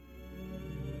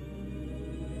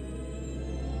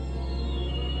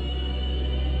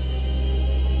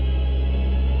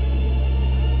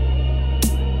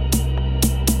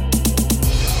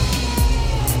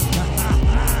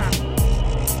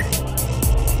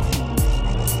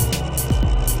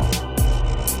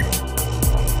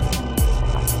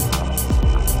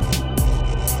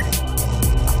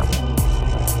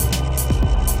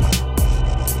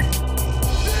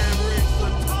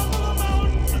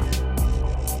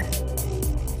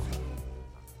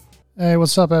Hey,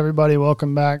 what's up, everybody?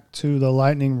 Welcome back to the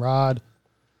Lightning Rod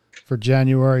for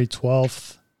January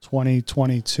 12th,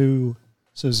 2022.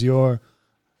 This is your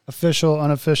official,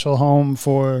 unofficial home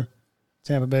for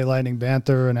Tampa Bay Lightning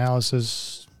banter,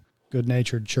 analysis,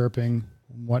 good-natured chirping,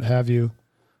 what have you,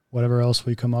 whatever else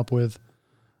we come up with.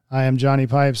 I am Johnny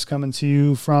Pipes, coming to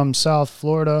you from South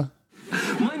Florida.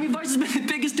 Miami Vice has been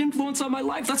the biggest influence on my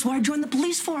life. That's why I joined the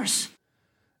police force.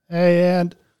 Hey,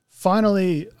 and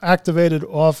finally activated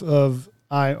off of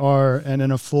IR and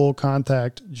in a full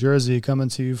contact jersey, coming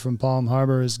to you from Palm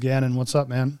Harbor is Gannon. What's up,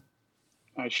 man?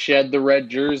 I shed the red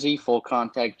jersey, full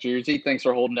contact jersey. Thanks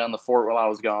for holding down the fort while I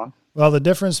was gone. Well, the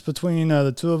difference between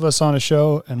the two of us on a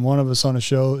show and one of us on a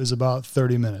show is about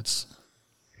 30 minutes.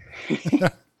 You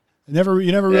never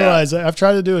realize. I've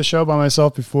tried to do a show by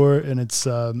myself before, and it's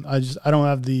I don't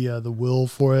have the will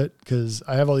for it, because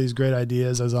I have all these great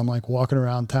ideas as I'm like walking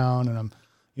around town and I'm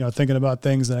thinking about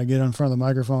things, and I get in front of the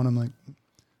microphone. I'm like,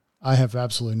 I have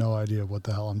absolutely no idea what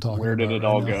the hell I'm talking about. Where did it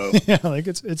all go? Yeah, like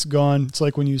it's gone. It's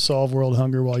like when you solve world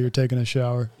hunger while you're taking a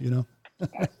shower.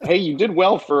 Hey, you did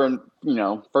well for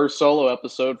first solo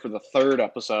episode for the third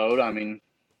episode. I mean,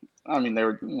 they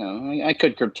were I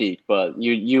could critique, but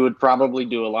you would probably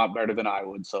do a lot better than I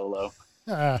would solo.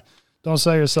 Don't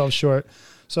sell yourself short.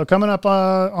 So coming up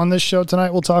on this show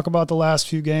tonight, we'll talk about the last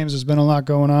few games. There's been a lot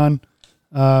going on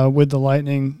with the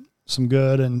Lightning, some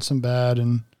good and some bad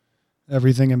and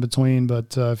everything in between.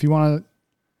 But if you want to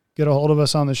get a hold of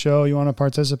us on the show, you want to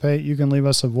participate, you can leave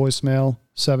us a voicemail,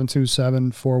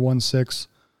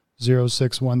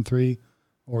 727-416-0613,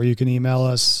 or you can email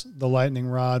us,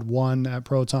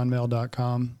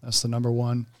 thelightningrod1@protonmail.com. That's the number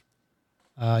 1.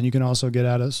 And you can also get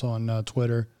at us on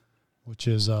Twitter, which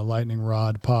is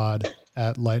lightningrodpod,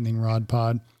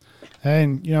 @lightningrodpod.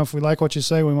 And, if we like what you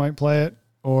say, we might play it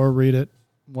or read it,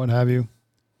 what have you.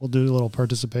 We'll do a little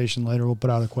participation later. We'll put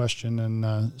out a question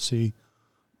and see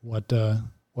what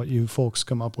you folks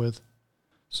come up with.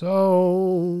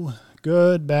 So,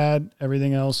 good, bad,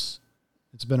 everything else.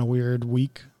 It's been a weird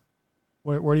week.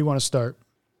 Where do you want to start?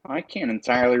 I can't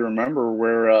entirely remember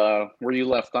where you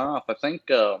left off. I think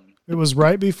it was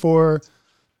right before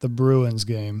the Bruins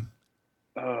game.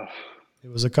 It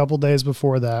was a couple days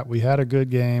before that. We had a good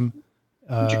game.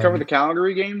 Did you cover the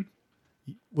Calgary game?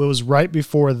 It was right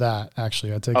before that,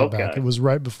 actually. I take it back. It was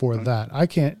right before that. I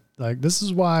can't, this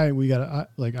is why I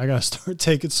gotta start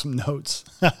taking some notes.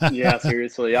 Yeah,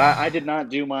 seriously. I did not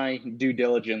do my due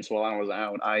diligence while I was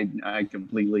out. I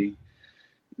completely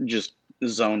just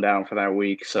zoned out for that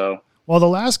week. So, well, the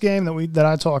last game that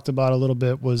I talked about a little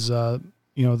bit was the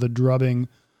drubbing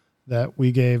that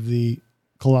we gave the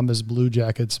Columbus Blue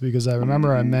Jackets, because I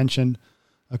remember I mentioned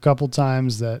a couple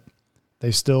times that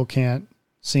they still can't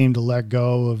seem to let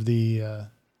go of the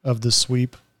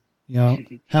sweep.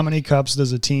 How many cups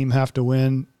does a team have to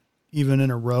win, even in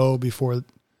a row, before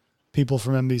people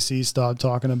from NBC stop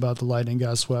talking about the Lightning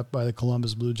got swept by the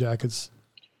Columbus Blue Jackets?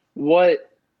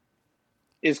 What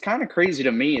is kind of crazy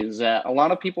to me is that a lot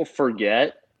of people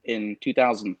forget in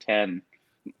 2010,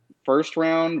 first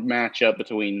round matchup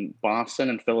between Boston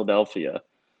and Philadelphia.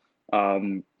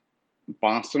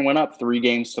 Boston went up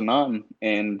 3-0,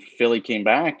 and Philly came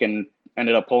back and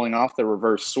ended up pulling off the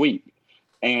reverse sweep.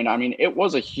 And, it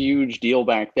was a huge deal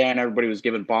back then. Everybody was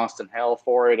giving Boston hell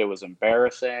for it. It was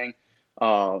embarrassing.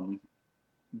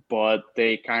 But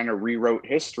they kind of rewrote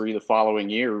history the following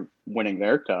year, winning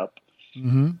their cup.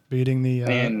 Mm-hmm. Beating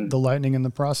the Lightning in the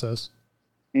process.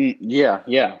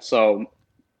 Yeah. So,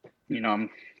 I'm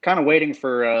kind of waiting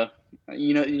for,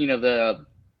 the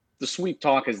sweep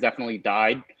talk has definitely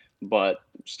died, but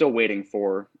still waiting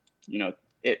for,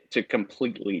 it to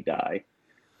completely die.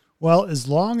 Well, as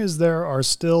long as there are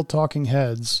still talking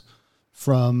heads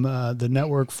from the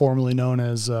network formerly known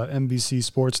as NBC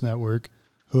Sports Network,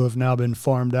 who have now been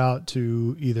farmed out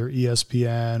to either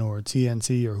ESPN or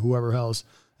TNT or whoever else,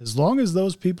 as long as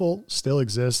those people still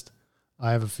exist,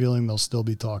 I have a feeling they'll still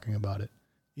be talking about it,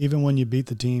 even when you beat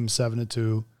the team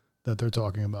 7-2 that they're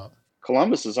talking about.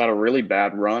 Columbus has had a really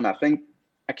bad run. I can't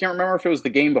remember if it was the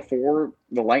game before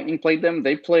the Lightning played them.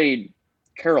 They played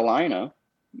Carolina.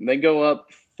 They go up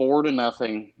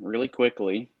 4-0 really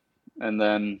quickly, and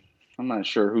then I'm not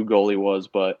sure who goalie was,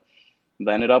 but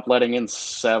they ended up letting in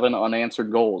 7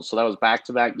 unanswered goals. So that was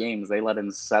back-to-back games. They let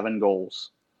in 7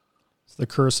 goals. It's the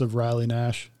curse of Riley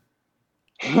Nash.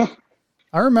 I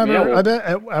remember, I bet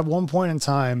at one point in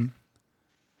time,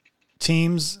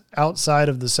 teams outside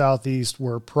of the Southeast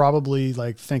were probably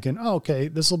thinking, oh, okay,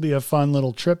 this will be a fun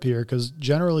little trip here, because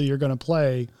generally you're going to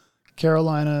play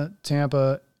Carolina,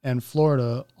 Tampa, and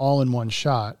Florida all in one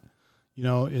shot.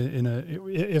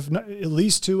 If not, at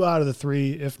least 2 out of the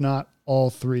 3, if not all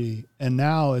three. And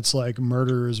now it's like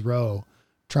murderer's row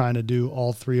trying to do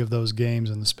all three of those games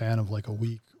in the span of like a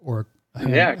week or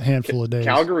a handful of days.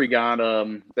 Calgary got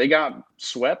they got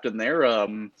swept in their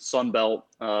Sun Belt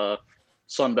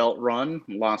run,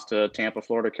 lost to Tampa,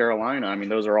 Florida, Carolina. I mean,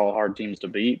 those are all hard teams to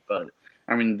beat, but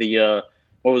I mean the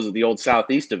what was it, the old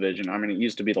Southeast Division? I mean, it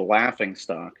used to be the laughing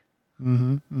stock.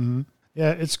 Mm-hmm. Mm-hmm.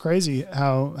 Yeah, it's crazy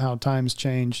how times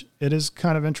change. It is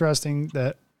kind of interesting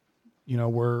that, you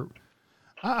know,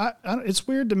 it's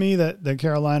weird to me that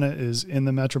Carolina is in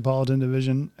the Metropolitan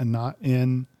Division and not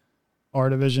in our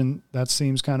division. That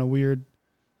seems kind of weird.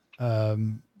 I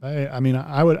mean,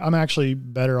 I'm actually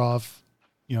better off,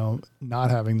 you know,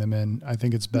 not having them in. I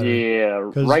think it's better.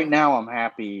 Yeah, right now I'm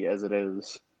happy as it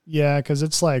is. Yeah, because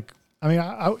it's like, I mean,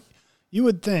 you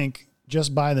would think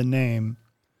just by the name,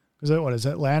 because what is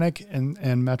Atlantic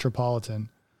and Metropolitan,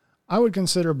 I would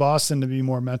consider Boston to be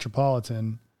more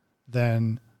metropolitan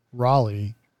than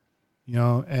Raleigh, you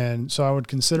know, and so I would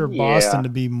consider Boston to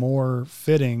be more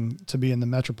fitting to be in the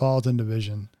Metropolitan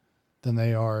Division than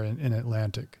they are in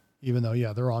Atlantic, even though,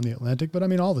 yeah, they're on the Atlantic, but I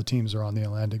mean, all the teams are on the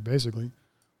Atlantic, basically.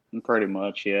 Pretty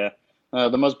much, yeah.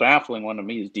 The most baffling one to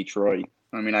me is Detroit.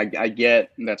 I mean, I get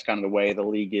that's kind of the way the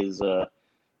league is,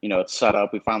 you know, it's set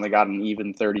up. We finally got an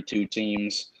even 32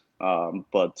 teams.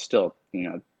 But still, you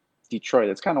know, Detroit,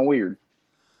 it's kind of weird.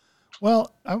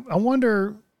 Well, I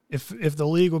wonder if the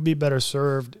league would be better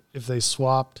served if they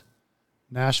swapped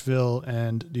Nashville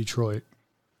and Detroit.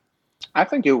 I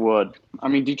think it would. I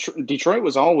mean, Detroit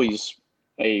was always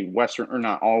a Western, or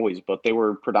not always, but they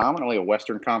were predominantly a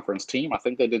Western Conference team. I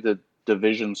think they did the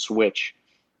division switch,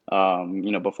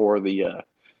 you know, before the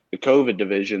COVID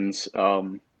divisions.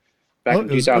 Back in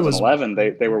 2011,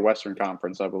 they were Western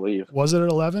Conference, I believe. Was it at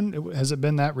 11? Has it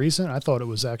been that recent? I thought it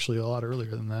was actually a lot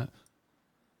earlier than that.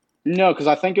 No, because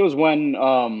I think it was when,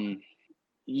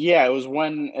 it was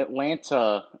when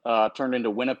Atlanta turned into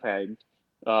Winnipeg.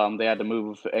 They had to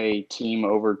move a team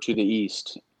over to the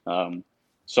East.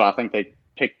 So I think they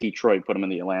picked Detroit, put them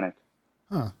in the Atlantic.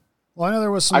 Huh. Well, I know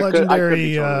there was some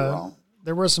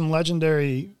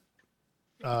legendary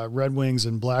Red Wings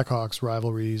and Blackhawks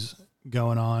rivalries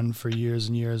going on for years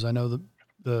and years. I know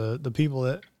the people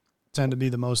that tend to be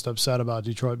the most upset about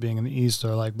Detroit being in the East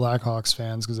are like Blackhawks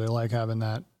fans because they like having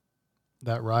that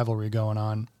rivalry going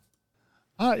on.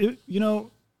 You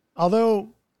know, although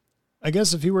I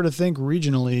guess if you were to think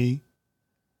regionally,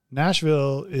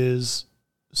 Nashville is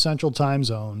Central Time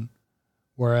Zone,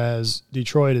 whereas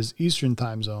Detroit is Eastern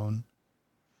Time Zone.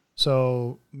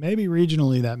 So maybe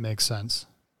regionally that makes sense.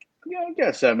 Yeah, I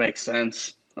guess that makes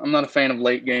sense. I'm not a fan of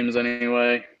late games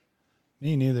anyway.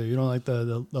 Me neither. You don't like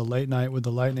the late night with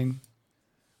the Lightning?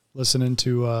 Listening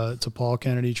to Paul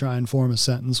Kennedy try and form a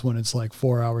sentence when it's like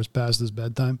 4 hours past his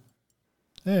bedtime?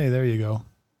 Hey, there you go.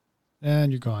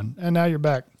 And you're gone. And now you're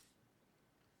back.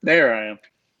 There I am.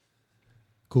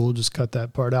 Cool. Just cut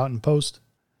that part out and post.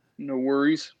 No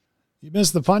worries. You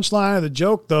missed the punchline of the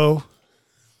joke, though.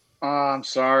 I'm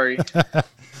sorry.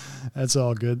 That's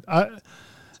all good.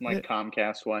 It's my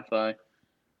Comcast Wi-Fi.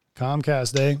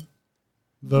 Comcast, eh?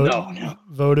 No.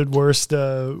 Voted worst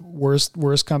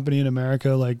company in America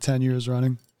like 10 years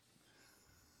running.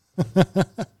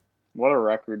 What a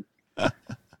record.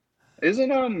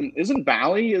 Isn't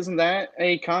Bally, isn't that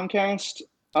a Comcast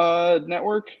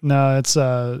network? No, it's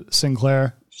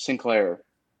Sinclair.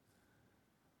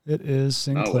 It is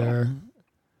Sinclair. Oh, well.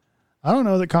 I don't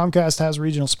know that Comcast has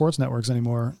regional sports networks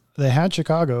anymore. They had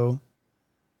Chicago.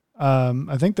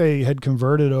 I think they had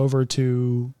converted over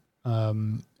to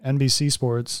NBC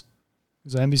Sports,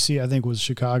 because NBC I think was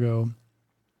Chicago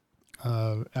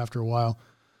after a while.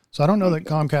 So I don't know that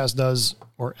Comcast does,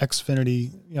 or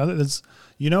Xfinity.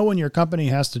 You know, when your company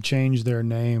has to change their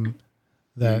name,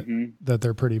 that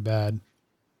they're pretty bad.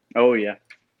 Oh yeah.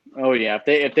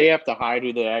 If they have to hide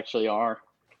who they actually are.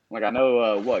 Like I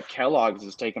know Kellogg's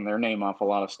is taking their name off a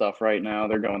lot of stuff right now.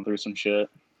 They're going through some shit.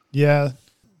 Yeah.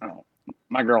 Oh,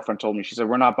 my girlfriend told me, she said,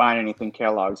 we're not buying anything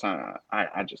Kellogg's.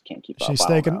 I just can't keep up. She's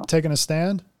taking a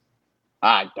stand?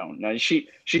 I don't know. She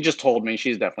just told me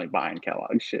she's definitely buying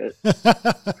Kellogg's shit.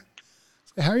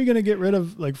 How are you going to get rid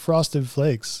of like Frosted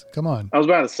Flakes? Come on. I was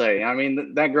about to say, I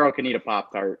mean, that girl can eat a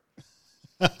Pop-Tart.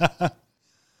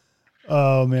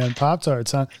 Oh man,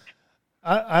 Pop-Tarts, huh?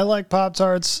 I like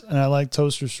Pop-Tarts and I like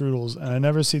toaster strudels, and I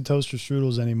never see toaster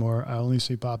strudels anymore. I only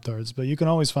see Pop-Tarts, but you can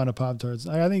always find a Pop-Tarts.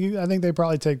 I think they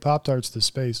probably take Pop-Tarts to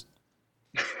space.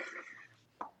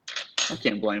 I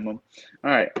can't blame them.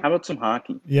 All right, how about some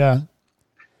hockey? Yeah.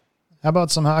 How about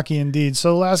some hockey indeed? So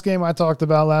the last game I talked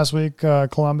about last week,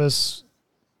 Columbus,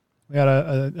 we had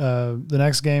the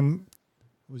next game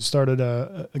we started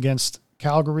against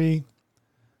Calgary.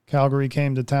 Calgary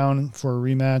came to town for a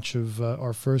rematch of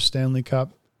our first Stanley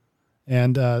Cup,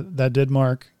 and that did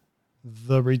mark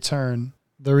the return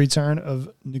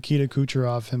of Nikita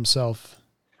Kucherov himself.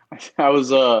 I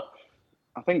was I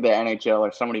think the NHL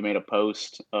or somebody made a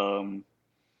post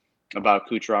about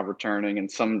Kucherov returning,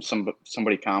 and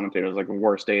somebody commented it was like the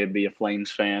worst day to be a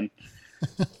Flames fan.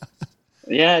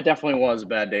 Yeah, it definitely was a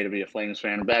bad day to be a Flames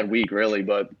fan, a bad week really,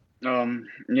 but when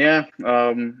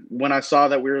I saw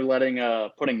that we were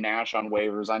putting Nash on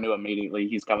waivers, I knew immediately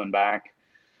he's coming back.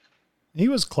 He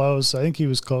was close. I think he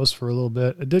was close for a little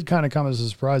bit. It did kind of come as a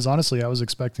surprise. Honestly, I was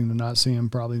expecting to not see him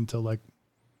probably until like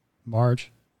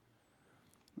March.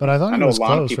 But I thought I he know was a lot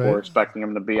close, of people right? were expecting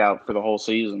him to be out for the whole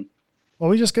season.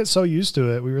 Well, we just get so used to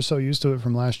it. We were so used to it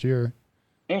from last year.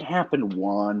 It happened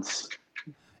once.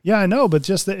 Yeah, I know, but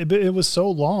just that it was so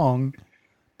long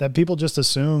that people just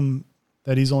assume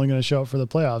that he's only going to show up for the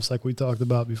playoffs like we talked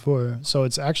about before. So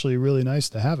it's actually really nice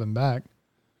to have him back.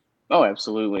 Oh,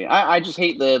 absolutely. I just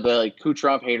hate the like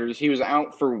Kucherov haters. He was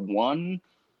out for one,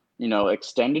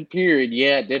 extended period.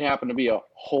 Yeah, it did happen to be a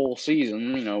whole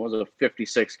season. It was a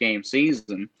 56-game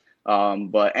season.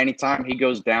 But anytime he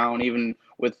goes down, even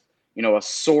with a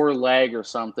sore leg or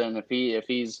something, if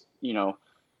he's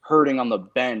hurting on the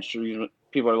bench, or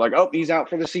people are like, "Oh, he's out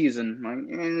for the season."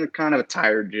 Like, kind of a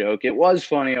tired joke. It was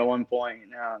funny at one point.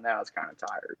 Now it's kind of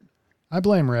tired. I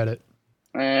blame Reddit.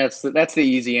 That's the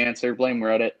easy answer. Blame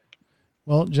Reddit.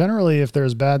 Well, generally, if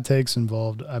there's bad takes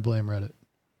involved, I blame Reddit.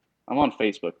 I'm on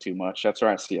Facebook too much. That's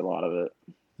where I see a lot of it.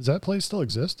 Does that place still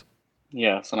exist?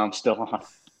 Yes, and I'm still on.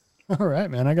 All right,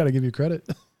 man. I got to give you credit.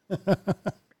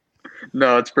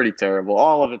 No, it's pretty terrible.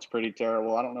 All of it's pretty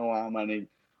terrible. I don't know why I'm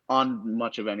on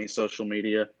much of any social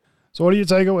media. So, what are your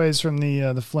takeaways from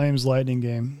the Flames Lightning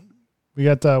game? We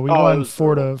got we Oh, won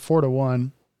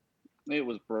 4-1. It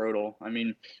was brutal. I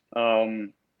mean,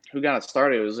 who got it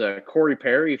started? It was Corey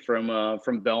Perry from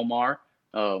Belmar.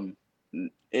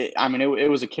 It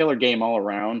was a killer game all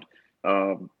around.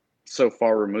 So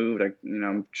far removed,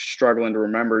 I'm struggling to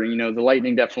remember. The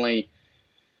Lightning definitely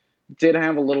did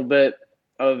have a little bit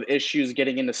of issues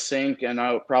getting into sync, and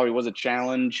it probably was a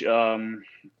challenge.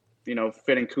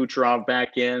 Fitting Kucherov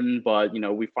back in, but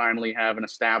we finally have an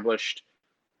established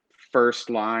first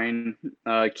line,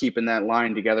 keeping that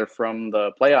line together from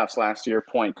the playoffs last year.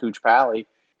 Point Cooch Pally.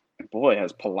 Boy,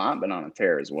 has Palat been on a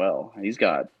tear as well. He's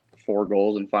got 4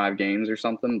 goals in 5 games or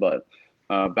something, but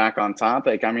back on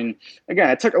topic. I mean, again,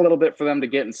 it took a little bit for them to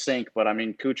get in sync, but I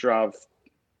mean, Kucherov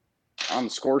on the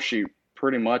score sheet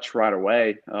pretty much right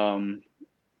away.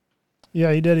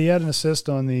 Yeah, he did. He had an assist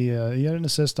on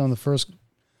the first.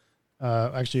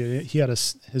 Actually, he had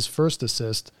his first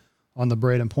assist on the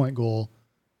Braden Point goal,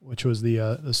 which was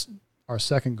our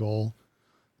second goal.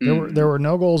 There were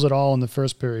no goals at all in the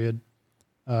first period.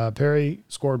 Perry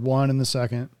scored 1 in the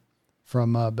second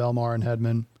from Belmar and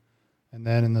Hedman. And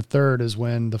then in the third is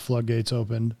when the floodgates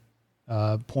opened.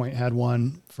 Point had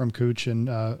 1 from Cooch and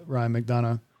Ryan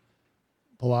McDonough.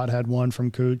 Palat had 1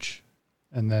 from Cooch.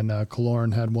 And then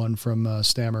Killorn had 1 from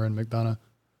Stammer and McDonough.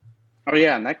 Oh,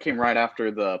 yeah, and that came right after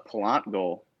the Palat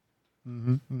goal.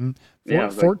 Mm-hmm, mm-hmm. Yeah,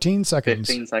 14 seconds.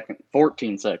 15 seconds.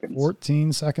 14 seconds.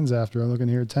 14 seconds after. I'm looking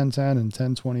here, 10:10 and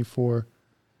 10:24.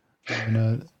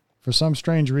 And for some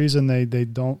strange reason, they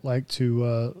don't like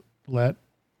to let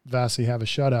Vasi have a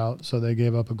shutout, so they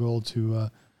gave up a goal to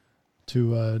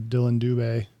Dylan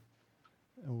Dubé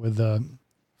with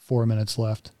 4 minutes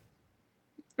left.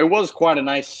 It was quite a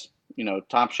nice,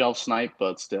 top shelf snipe,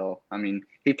 but still, I mean,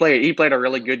 he played a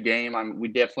really good game. We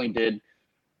definitely did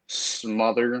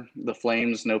smother the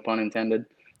Flames, no pun intended.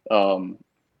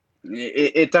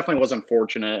 It definitely was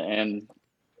unfortunate, and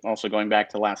also going back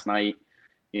to last night,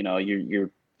 you're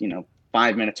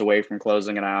 5 minutes away from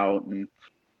closing it out, and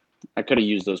I could have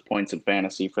used those points in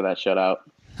fantasy for that shutout.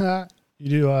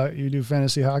 You do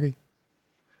fantasy hockey?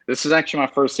 This is actually my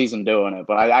first season doing it,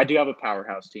 but I do have a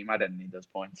powerhouse team. I didn't need those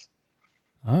points.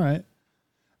 All right.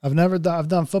 I've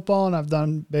done football and I've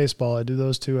done baseball. I do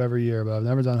those 2 every year, but I've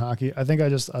never done hockey. I think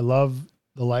I love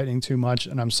the Lightning too much,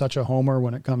 and I'm such a homer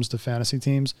when it comes to fantasy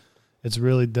teams. It's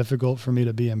really difficult for me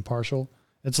to be impartial.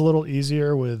 It's a little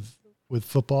easier with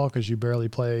football because you barely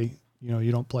play,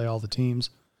 you don't play all the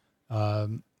teams.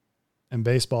 And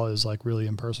baseball is like really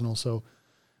impersonal, so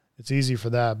it's easy for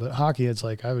that. But hockey, it's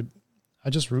like I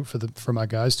just root for my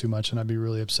guys too much, and I'd be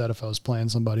really upset if I was playing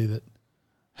somebody that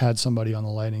had somebody on the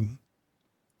Lightning.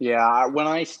 Yeah, when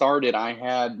I started, I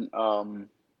had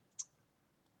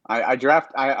I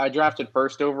drafted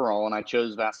first overall, and I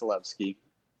chose Vasilevsky,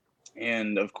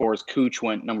 and of course Cooch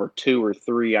went number 2 or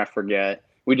 3, I forget.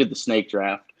 We did the snake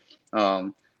draft,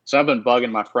 so So I've been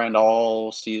bugging my friend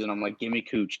all season. I'm like, give me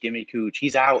Cooch, give me Cooch.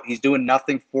 He's out. He's doing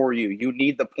nothing for you. You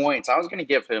need the points. I was gonna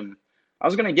give him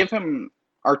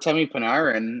Artemi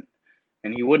Panarin,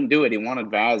 and he wouldn't do it. He wanted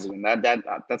Vazzy, and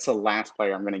that's the last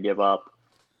player I'm gonna give up.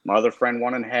 My other friend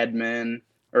wanted Hedman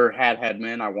or had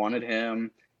Hedman. I wanted him,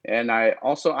 and I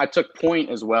took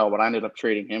Point as well, but I ended up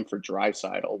trading him for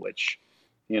Draisaitl, which,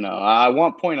 I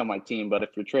want Point on my team, but if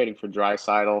you're trading for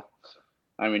Draisaitl,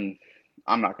 I mean,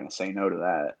 I'm not going to say no to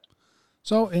that.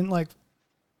 So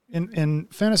in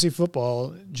fantasy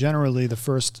football, generally the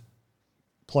first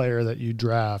player that you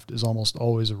draft is almost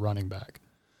always a running back.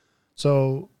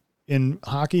 So in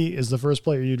hockey, is the first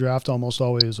player you draft almost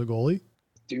always a goalie?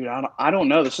 Dude, I don't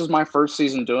know. This is my first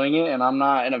season doing it, and I'm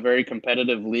not in a very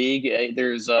competitive league.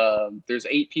 There's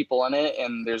 8 people in it,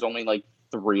 and there's only like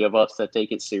 3 of us that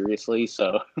take it seriously.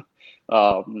 So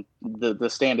the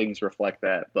standings reflect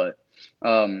that. But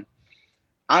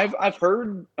I've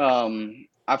heard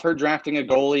drafting a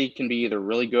goalie can be either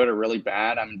really good or really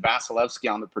bad. I mean,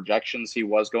 Vasilevsky on the projections, he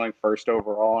was going first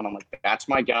overall, and I'm like, that's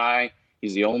my guy.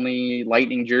 He's the only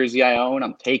Lightning jersey I own.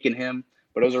 I'm taking him.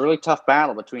 But it was a really tough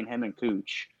battle between him and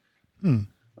Cooch.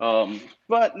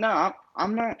 But no,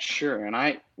 I'm not sure. And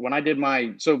I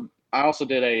also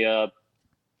did a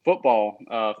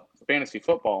fantasy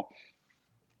football.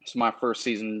 It's my first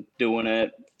season doing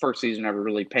it. First season ever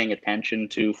really paying attention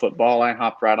to football. I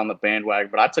hopped right on the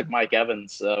bandwagon, but I took Mike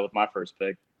Evans with my first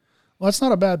pick. Well, that's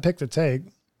not a bad pick to take,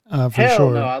 for Hell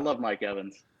sure. no, I love Mike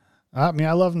Evans. I mean,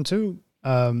 I love him too.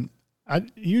 I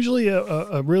usually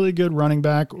a really good running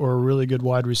back or a really good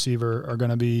wide receiver are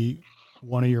going to be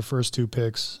one of your first 2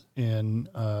 picks in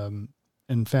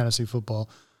fantasy football.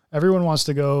 Everyone wants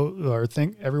to go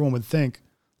everyone would think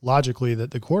logically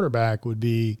that the quarterback would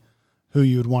be who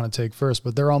you would want to take first,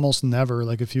 but they're almost never,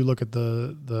 like if you look at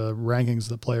the rankings of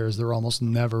the players, they're almost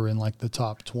never in like the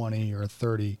top 20 or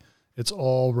 30. It's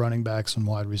all running backs and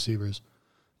wide receivers.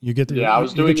 You get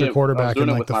your quarterback in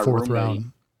like the 4th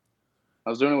round. I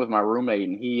was doing it with my roommate,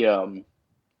 and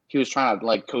he was trying to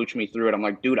like coach me through it. I'm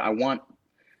like, dude, I want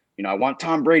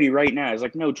Tom Brady right now. He's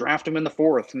like, no, draft him in the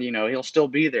 4th, and he'll still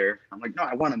be there. I'm like, no,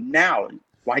 I want him now.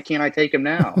 Why can't I take him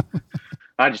now?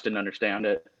 I just didn't understand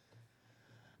it.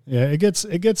 Yeah, it gets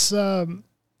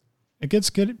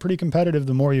pretty competitive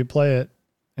the more you play it,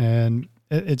 and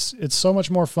it's so much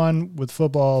more fun with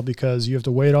football because you have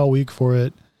to wait all week for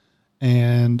it,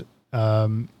 and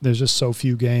there's just so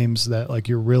few games that like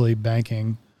you're really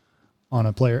banking on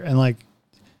a player, and like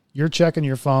you're checking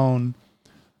your phone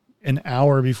an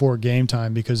hour before game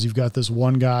time because you've got this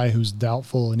one guy who's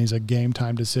doubtful and he's a game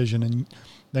time decision, and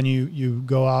then you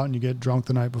go out and you get drunk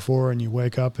the night before and you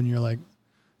wake up and you're like,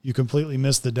 you completely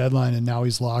missed the deadline and now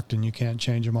he's locked and you can't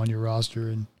change him on your roster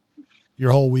and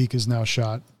your whole week is now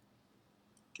shot.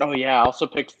 Oh yeah, I also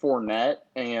picked Fournette,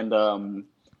 and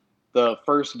the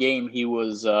first game he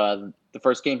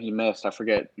missed, I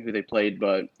forget who they played,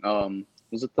 but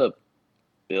was it the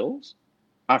Bills?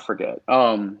 I forget.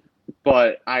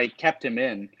 But I kept him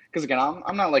in because again,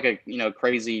 I'm not like a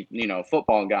crazy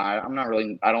football guy.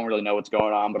 I don't really know what's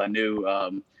going on, but I knew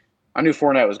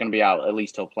Fournette was going to be out at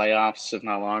least till playoffs, if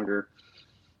not longer.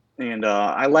 And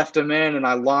I left him in, and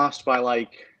I lost by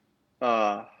like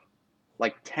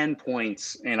 10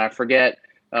 points, and I forget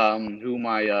who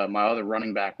my other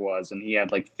running back was, and he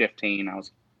had like 15. I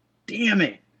was, damn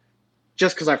it,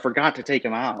 just because I forgot to take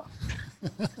him out.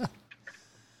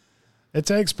 It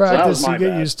takes practice. So you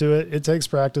get used to it. It takes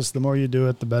practice. The more you do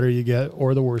it, the better you get,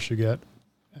 or the worse you get.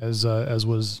 As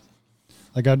was,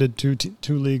 like I did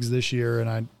two leagues this year, and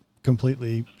I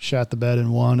completely shat the bed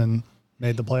in one and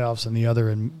made the playoffs in the other,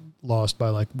 and lost by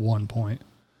like 1 point.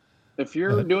 If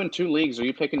you're doing 2 leagues, are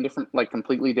you picking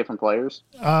completely different players?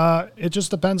 It just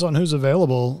depends on who's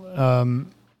available.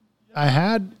 I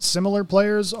had similar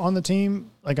players on the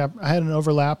team. Like I had an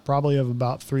overlap probably of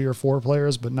about 3 or 4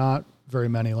 players, but not very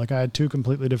many. Like I had 2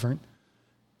 completely different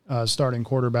starting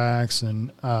quarterbacks,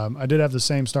 and I did have the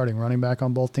same starting running back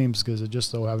on both teams because it just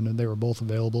so happened that they were both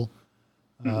available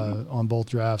on both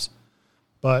drafts.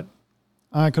 But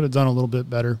I could have done a little bit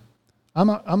better. I'm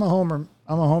a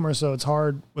homer, so it's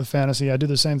hard with fantasy. I do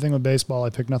the same thing with baseball. I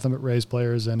pick nothing but Rays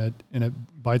players, and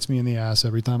it bites me in the ass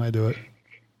every time I do it.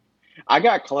 I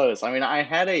got close. I mean, I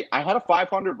had a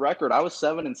 500 record. I was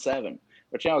 7-7,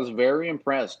 which I was very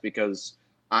impressed because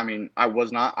I mean, I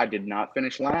did not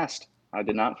finish last.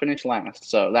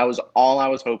 So that was all I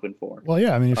was hoping for. Well,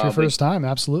 yeah. I mean, if your first time,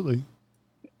 absolutely.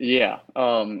 Yeah.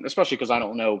 Especially because I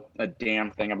don't know a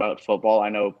damn thing about football. I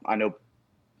know,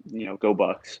 go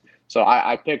Bucks. So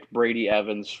I picked Brady,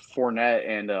 Evans, Fournette,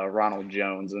 and Ronald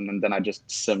Jones, and then I just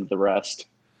simmed the rest.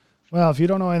 Well, if you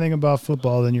don't know anything about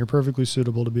football, then you're perfectly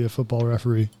suitable to be a football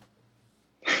referee.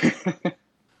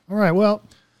 All right, well,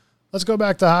 let's go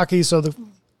back to hockey. So the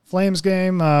Flames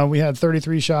game, we had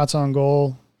 33 shots on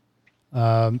goal.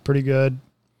 Pretty good.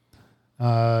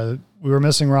 We were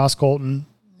missing Ross Colton.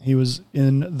 He was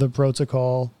in the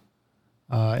protocol.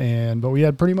 But we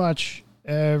had pretty much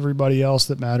everybody else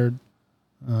that mattered.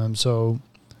 So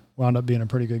wound up being a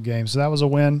pretty good game. So that was a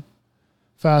win.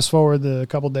 Fast forward a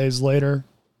couple days later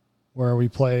where we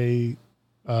play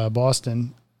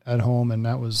Boston at home, and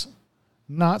that was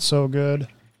not so good.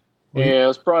 Yeah, it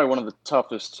was probably one of the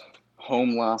toughest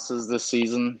home losses this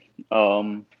season.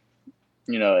 It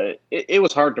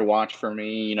was hard to watch for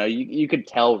me. You could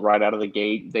tell right out of the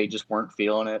gate they just weren't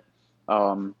feeling it.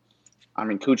 Kucherov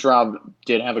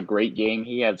did have a great game.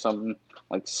 He had something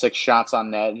like 6 shots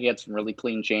on net. He had some really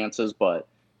clean chances, but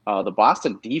the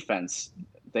Boston defense,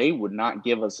 they would not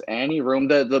give us any room.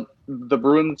 The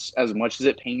Bruins, as much as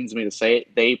it pains me to say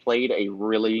it, they played a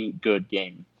really good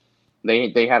game.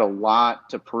 They had a lot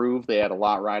to prove. They had a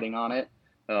lot riding on it.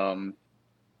 I'm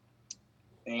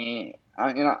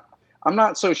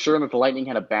not so sure that the Lightning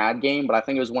had a bad game, but I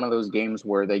think it was one of those games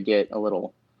where they get a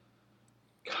little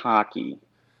cocky.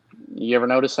 You ever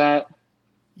notice that?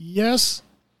 Yes,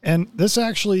 and this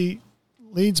actually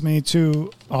leads me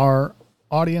to our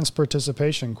audience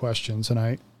participation question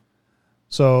tonight.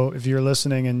 So if you're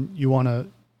listening and you want to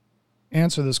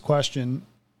answer this question,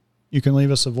 you can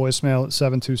leave us a voicemail at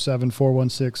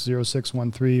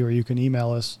 727-416-0613, or you can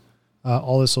email us.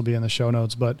 All this will be in the show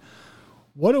notes. But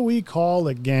what do we call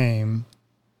a game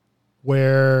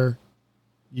where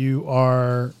you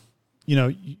are,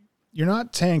 you're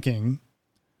not tanking,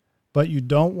 but you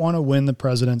don't want to win the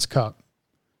President's Cup?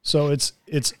 So it's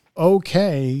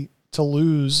okay to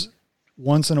lose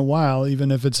once in a while,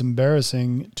 even if it's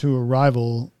embarrassing to a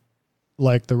rival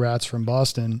like the Rats from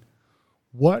Boston.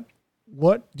 What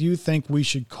do you think we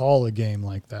should call a game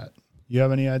like that? You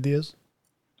have any ideas?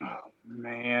 Oh,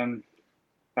 man.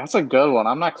 That's a good one.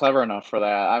 I'm not clever enough for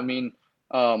that.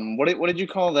 What did you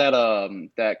call that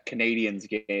that Canadiens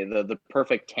game? The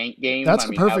perfect tank game? That's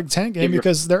the perfect tank game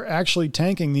because they're actually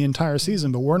tanking the entire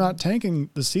season, but we're not tanking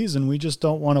the season. We just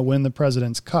don't want to win the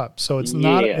President's Cup. So it's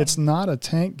not a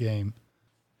tank game.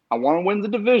 I want to win the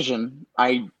division.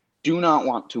 I do not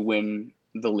want to win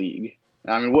the league.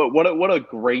 What a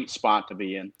great spot to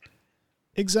be in.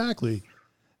 Exactly.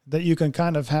 That you can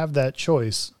kind of have that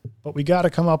choice, but we got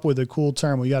to come up with a cool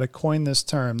term. We got to coin this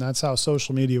term. That's how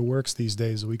social media works these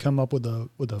days. We come up with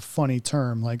a funny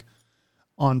term like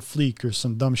on fleek or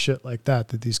some dumb shit like that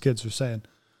these kids are saying.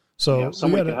 So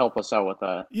somebody could help us out with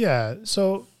that. Yeah.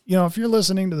 So, if you're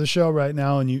listening to the show right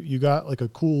now and you got like a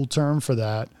cool term for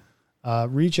that,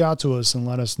 reach out to us and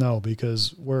let us know,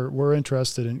 because we're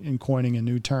interested in coining a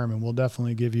new term, and we'll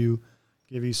definitely give you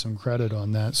some credit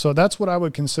on that. So that's what I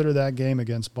would consider that game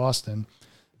against Boston,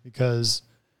 because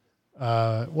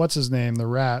what's his name? The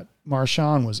Rat,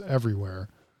 Marchand, was everywhere.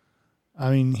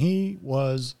 He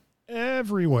was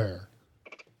everywhere.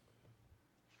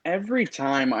 Every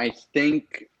time I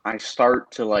think I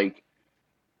start to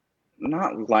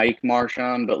not like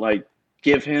Marchand, but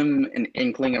give him an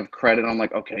inkling of credit, I'm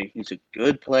like, okay, he's a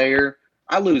good player.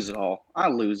 I lose it all.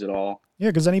 Yeah,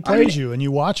 because then he plays you and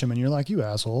you watch him and you're like, you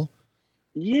asshole.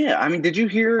 Yeah, did you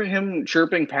hear him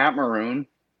chirping Pat Maroon?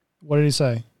 What did he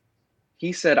say?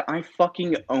 He said, I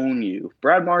fucking own you.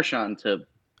 Brad Marchand to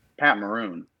Pat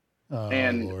Maroon. Oh,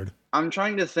 Lord. I'm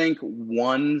trying to think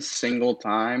one single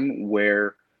time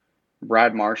where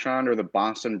Brad Marchand or the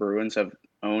Boston Bruins have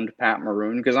owned Pat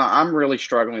Maroon, because I'm really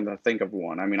struggling to think of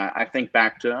one. I think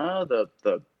back to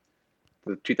the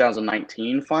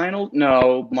 2019 final.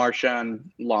 No,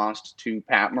 Marchand lost to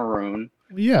Pat Maroon.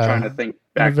 Yeah, trying to think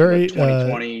back to the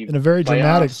 2020 in a very playoffs.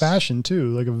 Dramatic fashion too,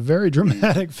 like a very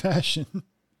dramatic fashion.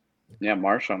 Yeah,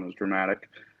 Marchand was dramatic.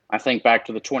 I think back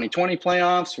to the 2020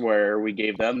 playoffs where we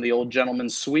gave them the old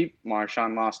gentleman's sweep.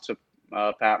 Marchand lost to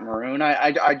Pat Maroon.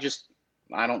 I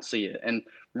don't see it. And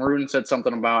Maroon said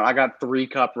something about, I got 3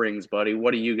 cup rings, buddy.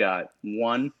 What do you got?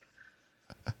 1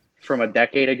 from a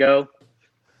decade ago?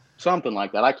 Something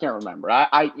like that. I can't remember.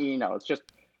 It's just,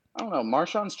 I don't know.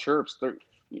 Marchand's chirps,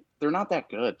 they're not that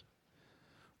good.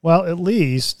 Well, at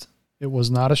least it was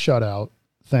not a shutout.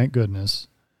 Thank goodness.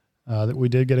 That we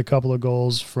did get a couple of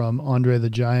goals from Andre the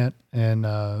Giant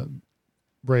and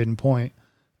Braden Point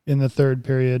in the third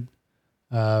period.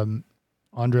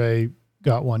 Andre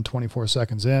got one 24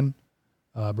 seconds in.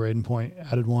 Braden Point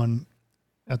added one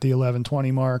at the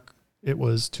 11:20 mark. It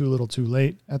was too little too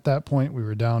late at that point. We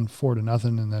were down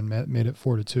 4-0 and then made it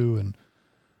 4-2. And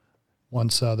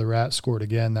once the Rat scored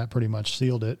again, that pretty much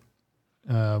sealed it.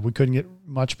 We couldn't get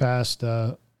much past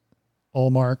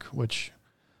Olmark, which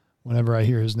whenever I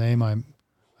hear his name, I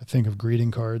think of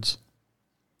greeting cards.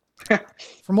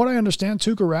 From what I understand,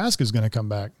 Tuukka Rask is going to come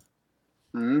back.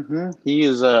 Mm-hmm.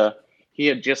 He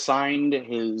had just signed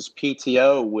his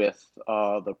PTO with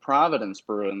the Providence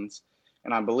Bruins,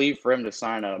 and I believe for him to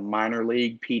sign a minor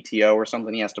league PTO or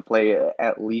something, he has to play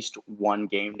at least one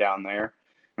game down there.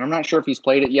 And I'm not sure if he's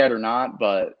played it yet or not,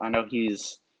 but I know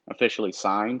he's officially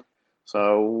signed.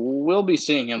 So we'll be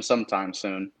seeing him sometime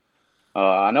soon.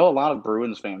 I know a lot of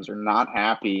Bruins fans are not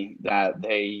happy that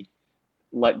they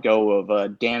let go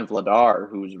of Dan Vladar,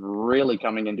 who's really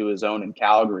coming into his own in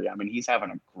Calgary. I mean, he's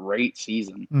having a great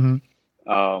season. Mm-hmm.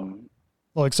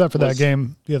 Well, except for that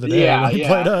game the other day when he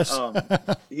played us.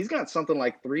 He's got something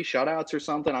like 3 shutouts or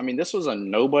something. I mean, this was a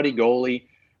nobody goalie.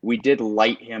 We did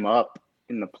light him up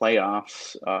in the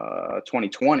playoffs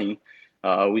 2020.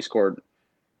 We scored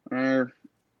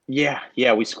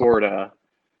we scored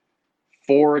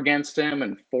 4 against him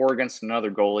and 4 against another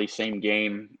goalie, same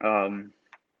game.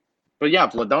 But yeah,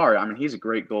 Vladar, I mean, he's a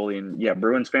great goalie. And yeah,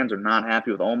 Bruins fans are not happy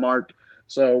with Olmark.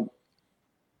 So,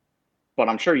 but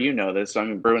I'm sure you know this. I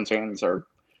mean, Bruins fans are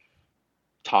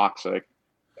toxic.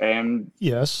 And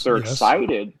they're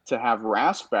excited to have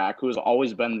Rask back, who has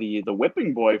always been the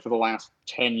whipping boy for the last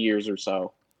 10 years or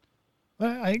so.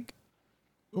 I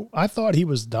thought he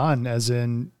was done, as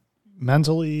in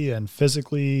mentally and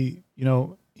physically. You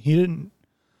know, he didn't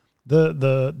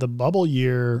the bubble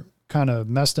year kind of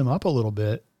messed him up a little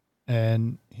bit,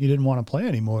 and he didn't want to play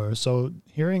anymore. So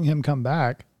hearing him come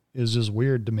back is just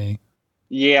weird to me.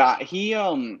 Yeah, he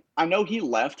I know he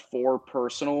left for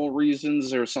personal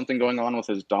reasons. There was something going on with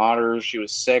his daughter. She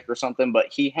was sick or something, but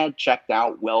he had checked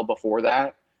out well before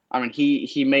that. I mean,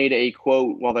 he made a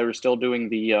quote while they were still doing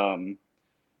the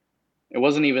it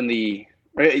wasn't even the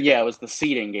it was the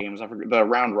seeding games. I forget, the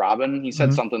round robin. He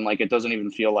said something like, it doesn't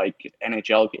even feel like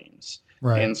NHL games.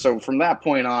 Right. And so from that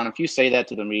point on, if you say that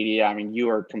to the media, I mean, you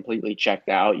are completely checked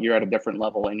out. You're at a different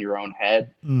level in your own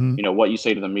head. Mm-hmm. You know, what you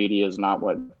say to the media is not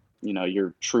what, you know,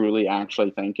 you're truly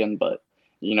actually thinking. But,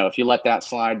 you know, if you let that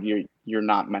slide, you're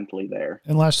not mentally there.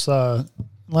 Unless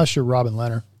you're Robin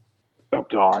Lehner. Oh,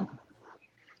 God.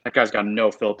 That guy's got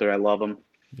no filter. I love him.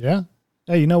 Yeah.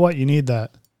 Hey, you know what? You need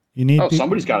that. You need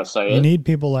somebody's got to say it. You need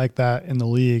people like that in the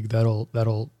league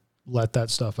that'll let that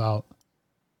stuff out.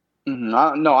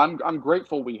 Mm-hmm. No, I'm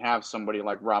grateful we have somebody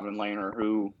like Robin Lehner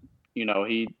who, you know,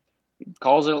 he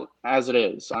calls it as it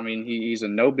is. I mean, he's a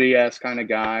no BS kind of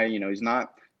guy. You know, he's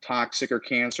not toxic or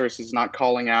cancerous. He's not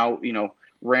calling out, you know,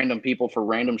 random people for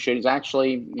random shit. He's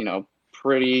actually, you know,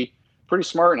 pretty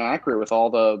smart and accurate with all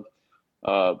the,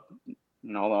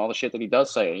 you know, all the shit that he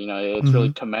does say. You know, it's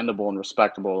really commendable and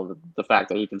respectable, the fact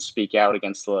that he can speak out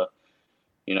against the,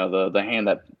 you know, the hand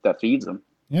that feeds him.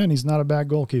 Yeah, and he's not a bad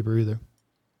goalkeeper either.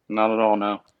 Not at all,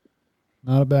 no.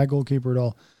 Not a bad goalkeeper at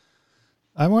all.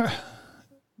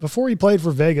 Before he played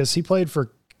for Vegas, he played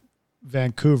for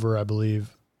Vancouver, I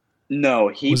believe. No,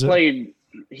 he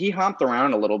hopped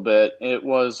around a little bit. It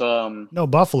was no,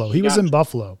 Buffalo. He was in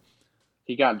Buffalo.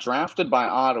 He got drafted by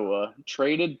Ottawa,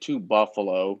 traded to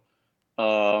Buffalo,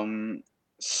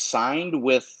 signed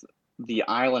with the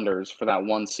Islanders for that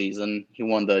one season. He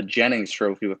won the Jennings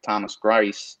Trophy with Thomas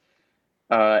Greiss.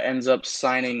 Ends up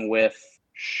signing with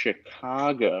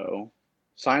Chicago,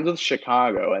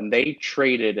 and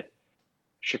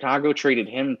Chicago traded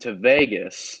him to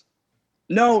Vegas.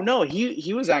 No,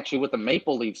 he was actually with the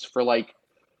Maple Leafs for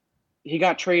he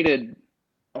got traded.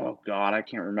 Oh God, I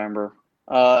can't remember.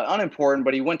 Unimportant,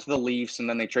 but he went to the Leafs, and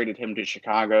then they traded him to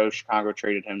Chicago. Chicago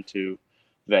traded him to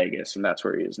Vegas, and that's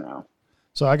where he is now.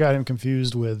 So I got him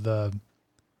confused with the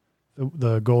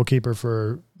goalkeeper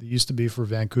that used to be for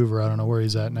Vancouver. I don't know where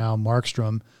he's at now,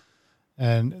 Markstrom.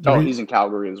 And he's in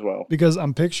Calgary as well. Because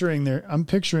I'm picturing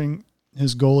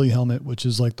his goalie helmet, which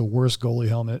is like the worst goalie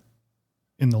helmet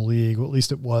in the league. Well, at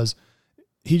least it was.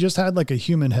 He just had like a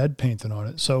human head painted on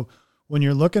it. So when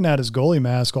you're looking at his goalie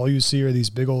mask, all you see are these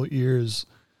big old ears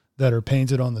that are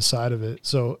painted on the side of it.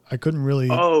 So I couldn't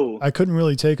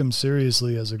really take him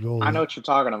seriously as a goalie. I know what you're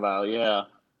talking about. Yeah.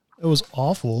 It was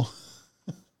awful.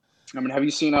 I mean, have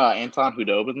you seen Anton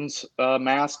Hudobin's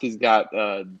mask? He's got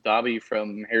Dobby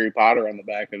from Harry Potter on the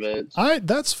back of it.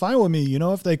 That's fine with me. You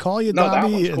know, if they call you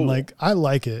Dobby, cool. And I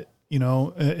like it. You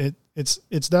know,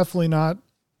 it's definitely not,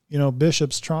 you know,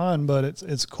 Bishop's Tron, but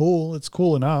it's cool. It's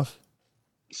cool enough.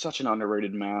 Such an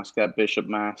underrated mask, that Bishop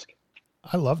mask.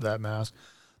 I love that mask.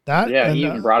 He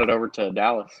even brought it over to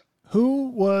Dallas.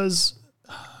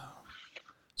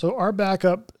 So our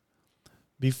backup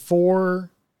before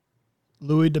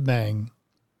Louis Domingue,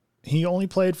 he only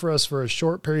played for us for a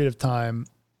short period of time,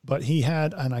 but he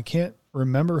had, and I can't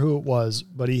remember who it was,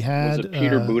 but he had Was it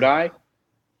Peter Budai?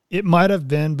 It might have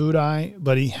been Budai,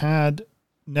 but he had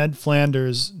Ned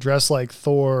Flanders dressed like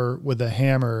Thor with a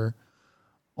hammer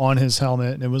on his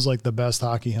helmet, and it was like the best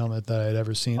hockey helmet that I'd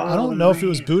ever seen. I don't know if it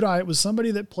was Budai. It was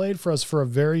somebody that played for us for a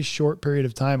very short period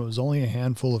of time. It was only a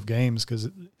handful of games because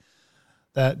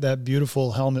that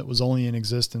beautiful helmet was only in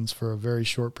existence for a very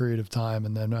short period of time,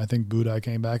 and then I think Budai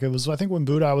came back. It was, I think, when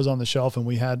Budai was on the shelf, and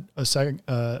we had a second.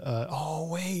 Oh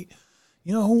wait,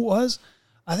 you know who it was?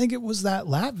 I think it was that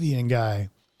Latvian guy,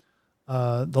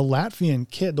 the Latvian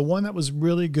kid, the one that was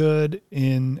really good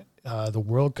in the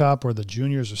World Cup or the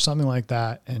juniors or something like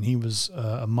that, and he was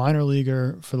a minor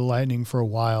leaguer for the Lightning for a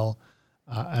while,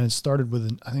 and it started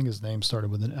with I think his name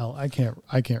started with an L. I can't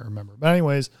remember, but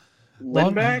anyways,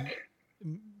 Lindback.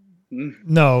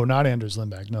 No, not Anders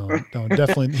Lindback. No,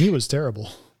 definitely. He was terrible.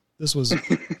 This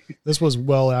was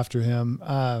well after him.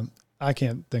 I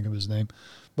can't think of his name,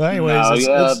 but anyways,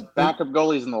 backup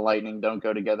goalies and the Lightning don't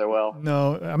go together well.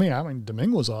 No, I mean,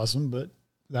 Domingue was awesome, but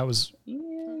that was.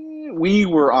 We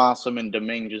were awesome, and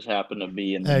Domingue just happened to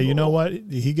be in. Hey, you know what?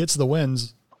 He gets the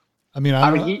wins. I mean,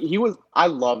 he was. I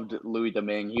loved Louis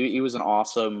Domingue. He was an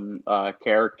awesome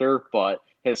character, but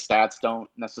his stats don't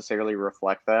necessarily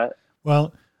reflect that.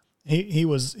 Well, he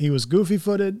was goofy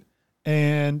footed,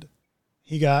 and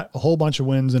he got a whole bunch of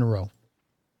wins in a row.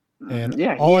 And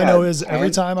all I know is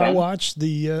every time I watch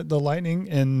the Lightning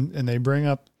and they bring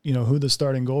up who the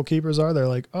starting goalkeepers are, they're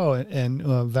like, oh, and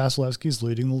Vasilevsky's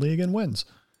leading the league in wins.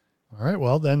 All right,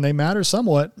 well then they matter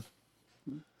somewhat.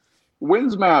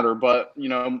 Wins matter, but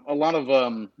a lot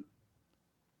of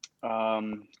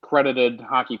credited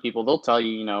hockey people, they'll tell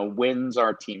you, wins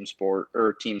are team sport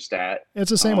or team stat. It's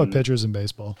the same with pitchers in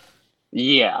baseball.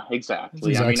 Yeah,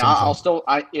 exactly. I mean,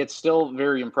 it's still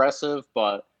very impressive,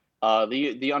 but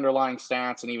the underlying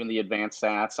stats and even the advanced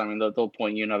stats, I mean, they'll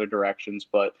point you in other directions.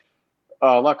 But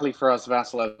luckily for us,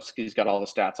 Vasilevsky's got all the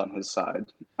stats on his side.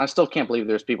 I still can't believe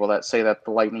there's people that say that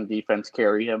the Lightning defense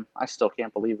carry him. I still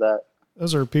can't believe that.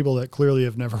 Those are people that clearly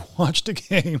have never watched a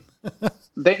game.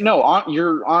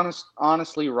 You're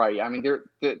honestly right. I mean,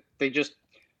 they just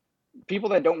people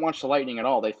that don't watch the Lightning at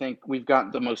all. They think we've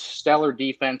got the most stellar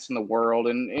defense in the world,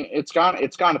 and it's got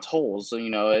its holes.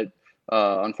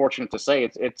 Unfortunate to say,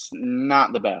 it's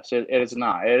not the best. It is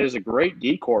not. It is a great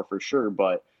decor for sure,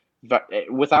 but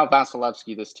without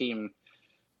Vasilevsky, this team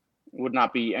would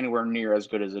not be anywhere near as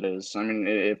good as it is. I mean,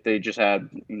 if they just had,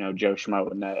 Joe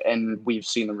Schmo in that, and we've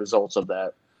seen the results of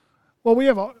that. Well, we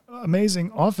have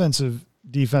amazing offensive,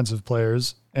 defensive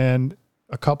players, and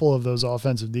a couple of those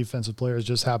offensive, defensive players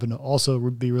just happen to also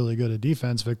be really good at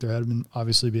defense. Victor Hedman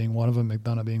obviously being one of them,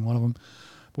 McDonough being one of them.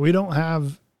 But we don't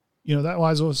have, that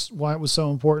was why it was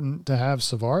so important to have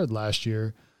Savard last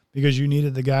year, because you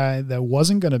needed the guy that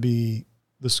wasn't going to be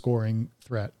the scoring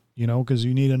threat. Because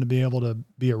you need him to be able to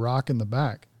be a rock in the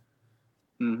back.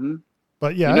 Mm-hmm.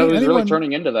 But yeah, who's really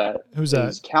turning into that? Who's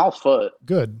that? Cal Foote.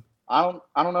 Good. I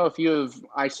don't know if you have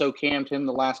ISO cammed him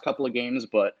the last couple of games,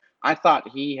 but I thought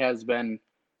he has been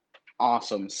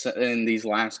awesome in these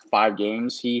last 5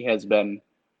 games. He has been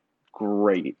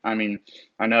great. I mean,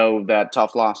 I know that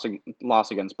tough loss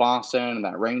against Boston and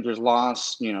that Rangers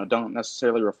loss, don't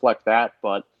necessarily reflect that,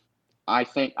 but I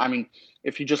think,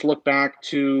 if you just look back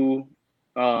to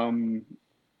the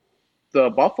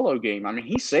Buffalo game, I mean,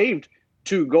 he saved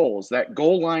 2 goals. That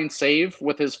goal line save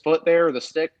with his foot there, the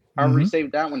stick, however he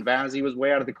saved that when Vazzy was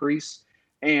way out of the crease.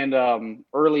 And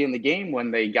early in the game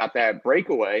when they got that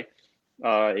breakaway,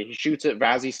 he shoots it,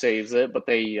 Vazzy saves it, but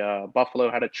Buffalo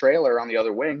had a trailer on the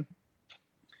other wing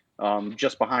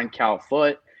just behind Cal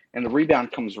Foote, and the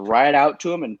rebound comes right out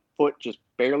to him, and Foote just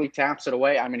barely taps it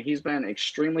away. I mean, he's been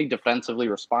extremely defensively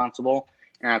responsible.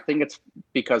 And I think it's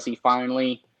because he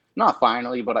not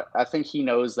finally, but I think he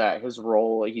knows that his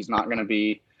role, he's not going to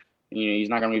be, he's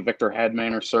not going to be Victor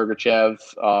Hedman or Sergachev.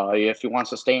 If he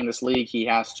wants to stay in this league, he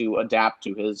has to adapt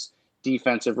to his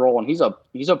defensive role. And he's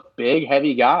a big,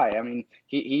 heavy guy. I mean,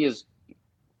 he is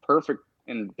perfect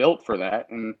and built for that.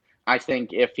 And I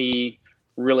think if he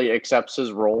really accepts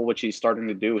his role, which he's starting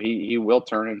to do, he will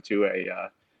turn into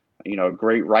a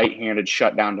great right-handed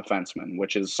shutdown defenseman,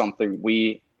 which is something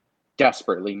we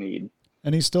desperately need.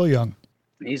 And he's still young.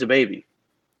 He's a baby.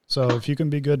 So if you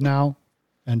can be good now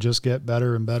and just get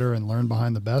better and better and learn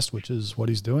behind the best, which is what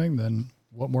he's doing, then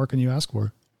what more can you ask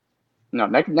for? No,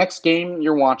 next game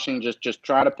you're watching, just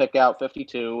try to pick out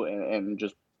 52 and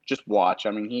just watch.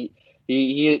 I mean,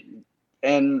 he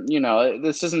and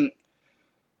this isn't.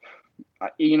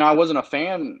 I wasn't a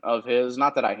fan of his.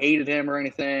 Not that I hated him or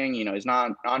anything. He's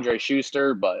not Andre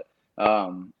Schuster, but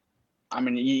I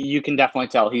mean, you can definitely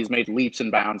tell he's made leaps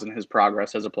and bounds in his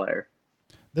progress as a player.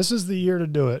 This is the year to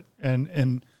do it,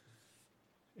 and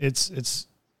it's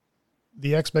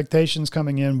the expectations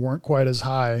coming in weren't quite as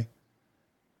high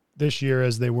this year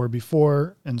as they were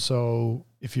before, and so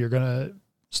if you're gonna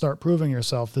start proving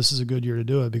yourself, this is a good year to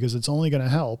do it because it's only going to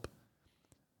help.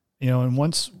 And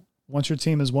once your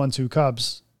team has won 2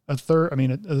 cups,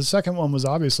 the second one was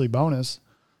obviously bonus.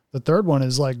 The third one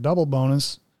is like double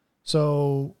bonus.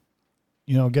 So,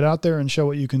 get out there and show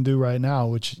what you can do right now,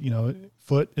 which,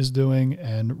 Foot is doing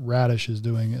and Radish is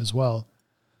doing as well.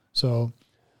 So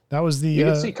that was you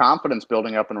can see confidence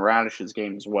building up in Radish's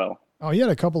game as well. Oh, he had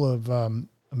a couple of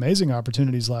amazing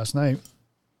opportunities last night.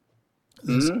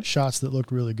 Shots that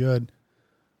looked really good.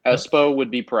 Espo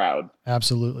would be proud.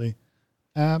 Absolutely.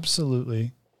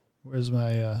 Where's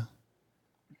my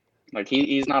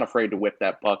he's not afraid to whip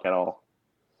that puck at all.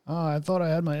 Oh, I thought I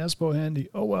had my Espo handy.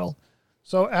 Oh well.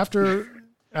 So after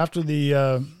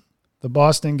the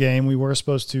Boston game, we were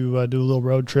supposed to do a little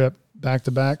road trip back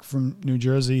to back from New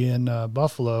Jersey and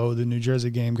Buffalo. The New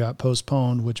Jersey game got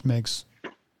postponed, which makes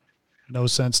no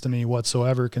sense to me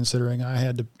whatsoever, considering I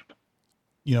had to,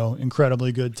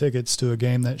 incredibly good tickets to a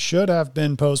game that should have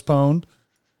been postponed.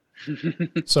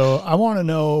 So I want to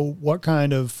know what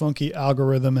kind of funky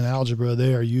algorithm and algebra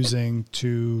they are using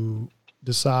to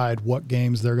decide what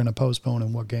games they're going to postpone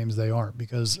and what games they aren't.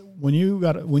 Because when you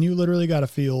literally got to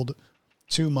field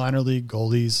 2 minor league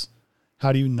goalies,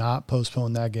 how do you not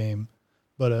postpone that game?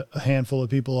 But a handful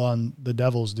of people on the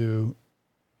Devils do,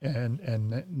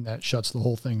 and that shuts the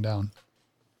whole thing down.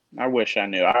 I wish I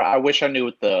knew. I wish I knew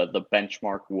what the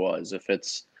benchmark was. If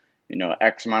it's,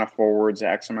 X amount of forwards,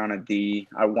 X amount of D.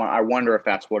 I wonder if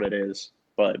that's what it is.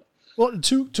 But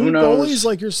two goalies,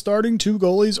 like you're starting 2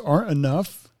 goalies, aren't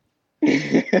enough.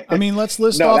 I mean, let's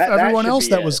list off everyone else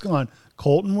that was gone.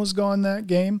 Colton was gone that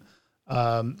game.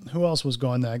 Who else was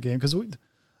gone that game? Because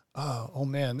oh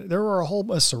man, there were a whole.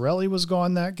 Sorelli was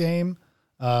gone that game.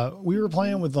 We were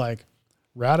playing with like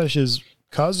Radish's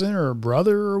cousin or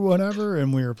brother or whatever,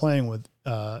 and we were playing with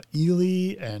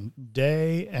Ely and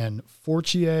Day and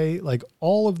Fortier. Like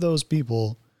all of those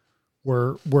people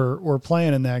were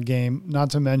playing in that game. Not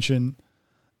to mention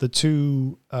the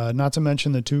 2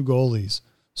 goalies.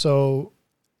 So,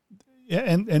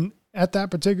 and at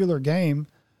that particular game,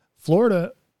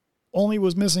 Florida only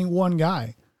was missing 1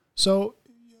 guy. So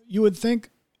you would think,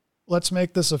 let's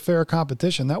make this a fair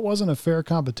competition. That wasn't a fair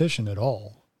competition at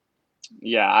all.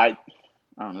 Yeah, I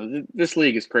don't know. This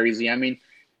league is crazy. I mean,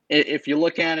 if you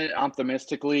look at it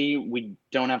optimistically, we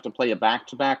don't have to play a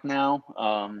back-to-back now.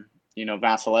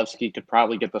 Vasilevsky could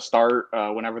probably get the start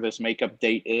whenever this makeup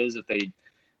date is if they,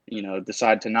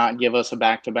 decide to not give us a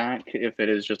back-to-back if it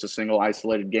is just a single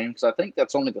isolated game. Because I think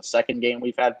that's only the 2nd game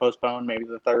we've had postponed, maybe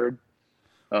the 3rd.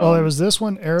 Well, there was this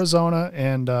one, Arizona,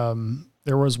 and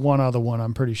there was one other one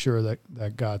I'm pretty sure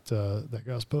that got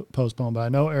postponed. But I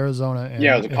know Arizona and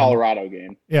it was a Colorado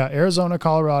game. Yeah, Arizona,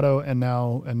 Colorado, and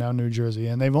now New Jersey,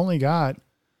 and they've only got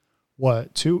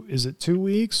what 2? Is it 2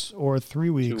 weeks or 3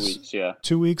 weeks? 2 weeks, yeah.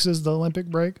 2 weeks is the Olympic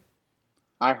break.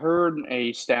 I heard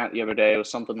a stat the other day. It was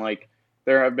something like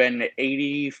there have been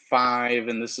 85,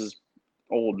 and this is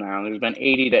old now. There's been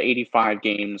 80 to 85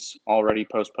 games already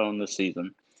postponed this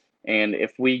season. And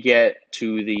if we get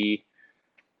to the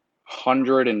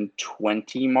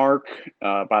 120 mark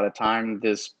by the time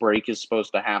this break is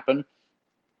supposed to happen,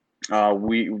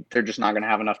 they're just not going to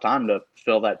have enough time to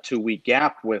fill that 2-week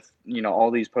gap with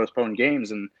all these postponed games.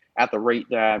 And at the rate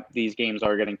that these games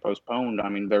are getting postponed, I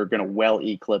mean, they're going to well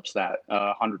eclipse that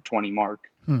 120 mark.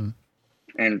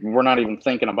 And we're not even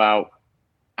thinking about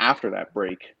after that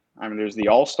break. I mean, there's the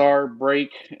All-Star break.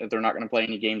 They're not going to play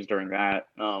any games during that.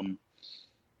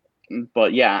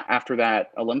 But yeah, after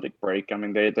that Olympic break, I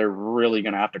mean, they're really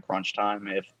going to have to crunch time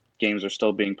if games are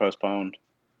still being postponed.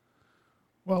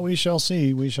 Well, we shall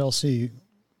see. We shall see.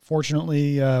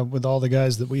 Fortunately, with all the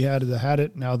guys that we had that had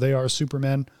it, now they are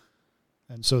Supermen.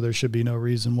 And so there should be no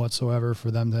reason whatsoever for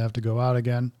them to have to go out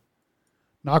again.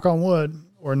 Knock on wood,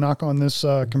 or knock on this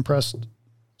compressed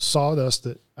sawdust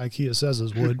that IKEA says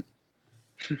is wood.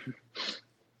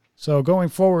 So going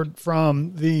forward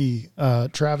from the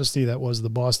travesty that was the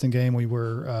Boston game, we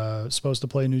were supposed to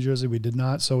play New Jersey. We did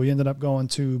not. So we ended up going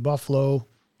to Buffalo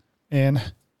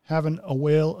and having a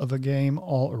whale of a game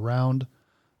all around.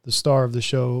 The star of the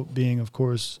show being, of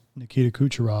course, Nikita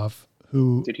Kucherov,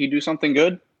 who... Did he do something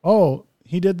good? Oh,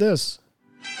 he did this.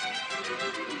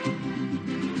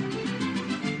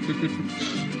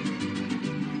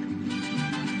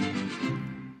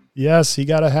 Yes, he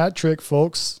got a hat trick,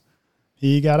 folks.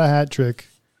 He got a hat trick,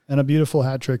 and a beautiful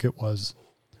hat trick it was.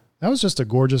 That was just a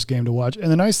gorgeous game to watch. And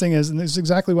the nice thing is, and this is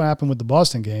exactly what happened with the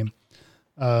Boston game.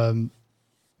 I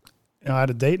had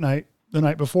a date night the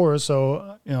night before,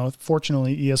 so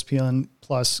fortunately ESPN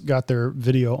Plus got their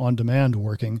video on demand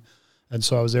working, and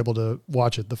so I was able to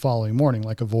watch it the following morning,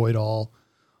 like avoid all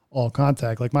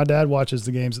contact. Like my dad watches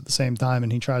the games at the same time,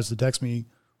 and he tries to text me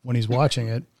when he's watching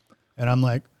it, and I'm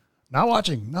like, not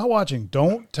watching.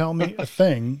 Don't tell me a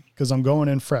thing because I'm going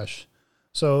in fresh.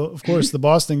 So of course the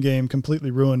Boston game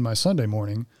completely ruined my Sunday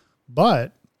morning,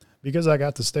 but because I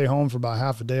got to stay home for about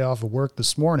half a day off of work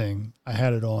this morning, I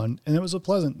had it on, and it was a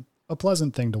pleasant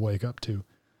thing to wake up to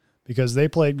because they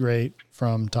played great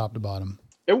from top to bottom.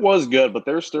 It was good, but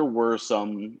there still were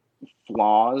some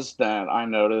flaws that I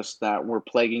noticed that were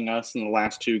plaguing us in the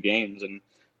last two games. And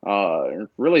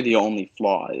really the only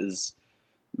flaw is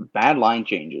bad line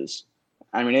changes.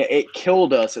 I mean, it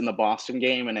killed us in the Boston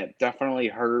game, and it definitely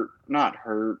not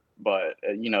hurt, but,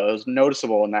 it was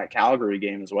noticeable in that Calgary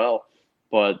game as well.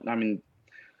 But, I mean,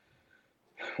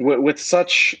 with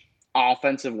such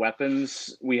offensive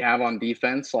weapons we have on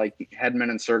defense, like Hedman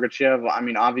and Sergachev, I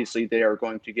mean, obviously they are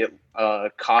going to get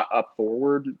caught up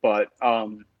forward, but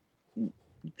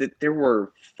there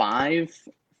were 4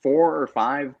 or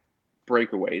 5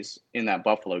 breakaways in that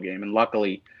Buffalo game, and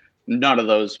luckily none of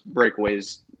those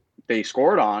breakaways they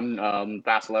scored on.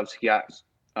 Vasilevsky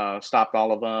stopped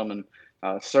all of them, and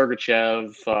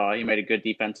Sergachev, he made a good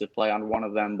defensive play on one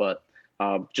of them, but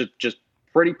just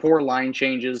pretty poor line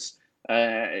changes.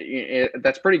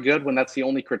 That's pretty good when that's the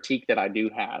only critique that I do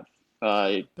have.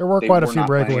 There were quite a few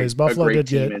breakaways. Buffalo did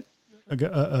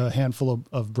get a handful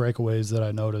of breakaways that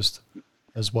I noticed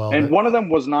as well. And one of them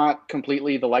was not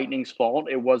completely the Lightning's fault.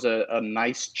 It was a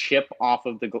nice chip off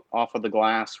of the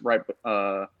glass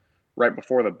right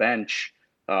before the bench,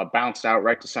 bounced out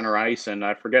right to center ice, and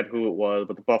I forget who it was,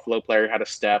 but the Buffalo player had a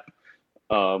step.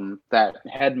 That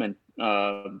Hedman,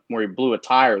 where he blew a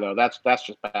tire, though, that's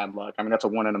just bad luck. I mean, that's a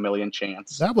 1 in a million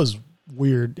chance. That was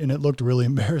weird, and it looked really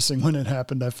embarrassing when it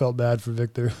happened. I felt bad for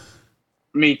Victor.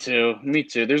 Me too.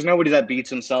 There's nobody that beats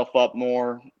himself up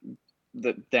more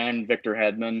than Victor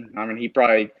Hedman. I mean, he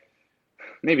probably,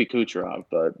 maybe Kucherov,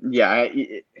 but yeah,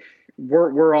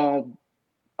 we're all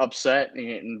upset,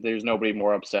 and there's nobody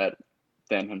more upset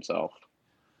than himself.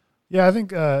 Yeah, I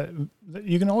think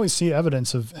you can always see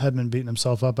evidence of Hedman beating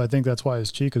himself up. I think that's why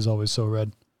his cheek is always so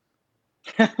red.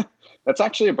 That's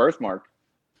actually a birthmark.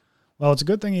 Well, it's a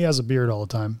good thing he has a beard all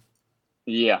the time.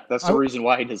 Yeah, that's the reason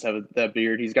why he does have that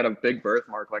beard. He's got a big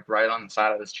birthmark, like right on the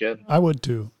side of his chin. I would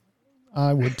too.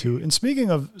 And speaking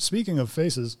of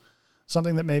faces,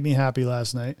 something that made me happy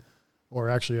last night, or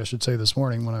actually I should say this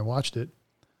morning when I watched it,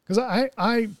 because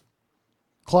I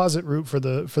closet root for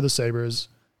the Sabres.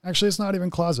 Actually, it's not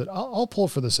even closet. I'll pull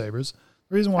for the Sabres.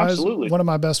 The reason why Absolutely. is one of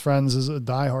my best friends is a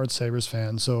diehard Sabres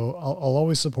fan, so I'll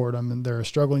always support them, and they're a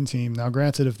struggling team. Now,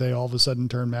 granted, if they all of a sudden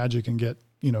turn magic and get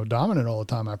dominant all the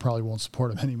time, I probably won't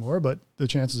support them anymore, but the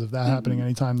chances of that happening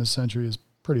anytime this century is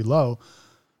pretty low.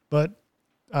 But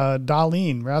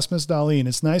Rasmus Dahlin,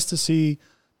 it's nice to see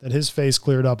that his face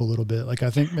cleared up a little bit. Like,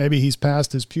 I think maybe he's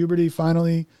past his puberty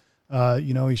finally.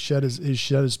 He shed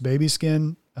his baby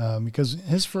skin. Because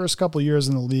his first couple of years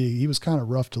in the league, he was kind of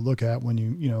rough to look at when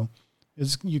you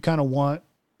kind of want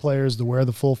players to wear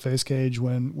the full face cage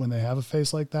when they have a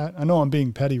face like that. I know I'm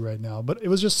being petty right now, but it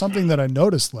was just something that I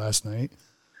noticed last night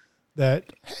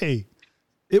that, hey,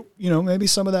 maybe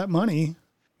some of that money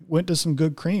went to some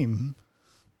good cream.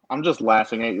 I'm just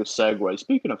laughing at your segue.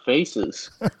 Speaking of faces.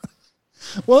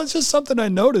 Well, it's just something I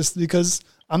noticed because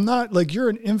I'm not like, you're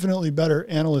an infinitely better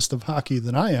analyst of hockey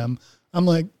than I am. I'm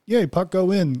like, yay, puck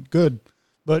go in, good.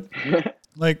 But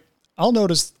like, I'll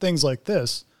notice things like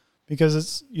this because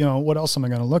it's, what else am I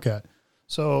going to look at?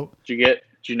 So did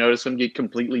you notice him get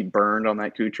completely burned on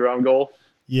that Kucherov goal?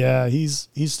 Yeah, he's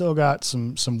still got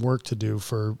some work to do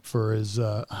for his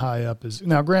high up.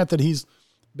 Now, granted, he's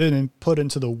been put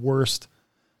into the worst.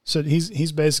 So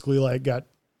he's basically like got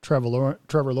Trevor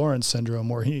Lawrence syndrome,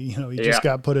 where he just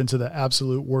got put into the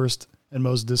absolute worst and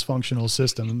most dysfunctional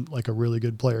system like a really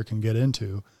good player can get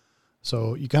into.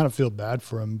 So you kind of feel bad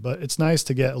for him, but it's nice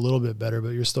to get a little bit better, but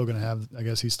you're still going to have, I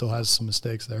guess he still has some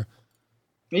mistakes there.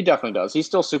 He definitely does. He's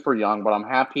still super young, but I'm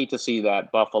happy to see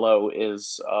that Buffalo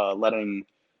is letting,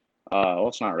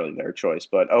 it's not really their choice,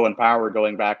 but Owen Power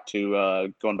going back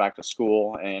to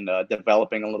school and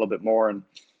developing a little bit more. And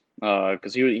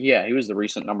because he was the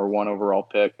recent number 1 overall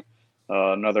pick,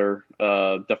 another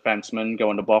defenseman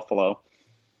going to Buffalo.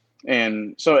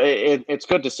 And so it's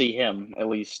good to see him at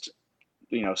least,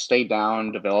 stay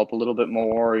down, develop a little bit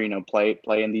more, play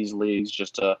in these leagues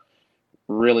just to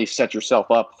really set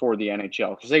yourself up for the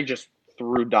NHL, because they just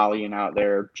threw Dalian out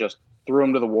there, just threw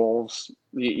him to the wolves.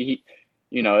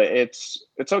 It's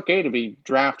okay to be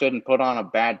drafted and put on a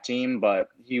bad team, but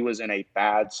he was in a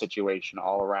bad situation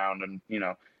all around. And,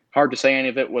 hard to say any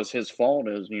of it was his fault.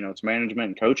 It's management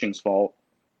and coaching's fault.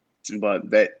 But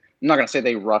I'm not going to say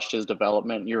they rushed his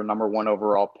development. You're a number 1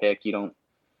 overall pick. You don't,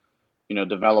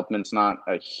 development's not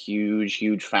a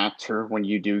huge factor when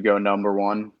you do go number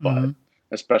 1, but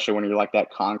especially when you're like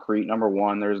that concrete number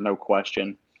 1, there's no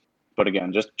question. But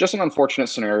again, just an unfortunate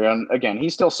scenario. And again,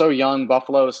 he's still so young.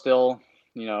 Buffalo is still,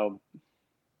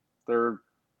 they're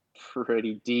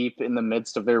pretty deep in the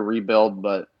midst of their rebuild.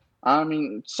 But I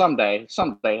mean, someday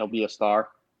he'll be a star.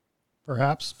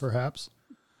 Perhaps.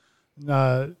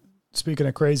 Speaking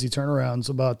of crazy turnarounds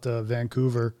about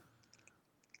Vancouver,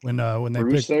 when they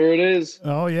Bruce, there it is.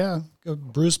 Oh yeah,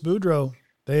 Bruce Boudreau.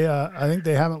 They I think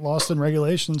they haven't lost in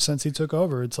regulation since he took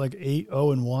over. It's like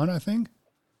 8-0-1, I think.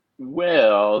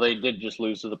 Well, they did just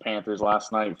lose to the Panthers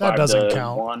last night. That doesn't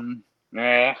count.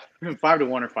 5-1.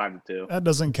 5-1 or 5-2. That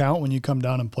doesn't count when you come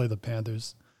down and play the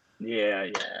Panthers. Yeah.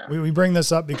 We bring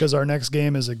this up because our next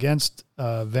game is against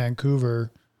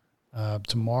Vancouver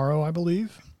tomorrow, I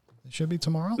believe. It should be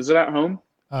tomorrow. Is it at home?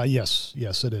 Yes,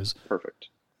 it is. Perfect.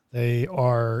 They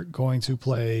are going to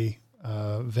play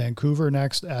Vancouver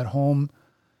next at home,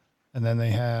 and then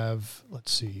they have,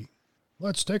 let's see.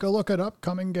 Let's take a look at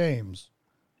upcoming games.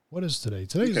 What is today?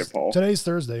 Today's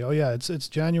Thursday. Oh yeah, it's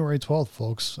January 12th,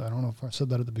 folks. I don't know if I said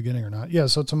that at the beginning or not. Yeah,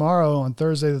 so tomorrow on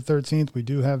Thursday the 13th, we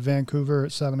do have Vancouver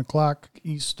at 7:00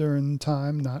 Eastern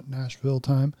time, not Nashville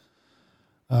time.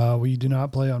 We do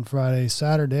not play on Friday.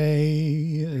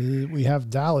 Saturday, we have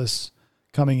Dallas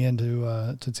coming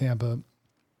into to Tampa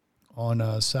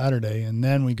on Saturday, and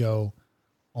then we go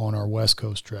on our West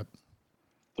Coast trip.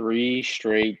 3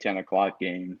 straight 10:00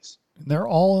 games. And they're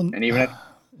all in, and even at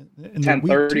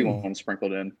 10:30 one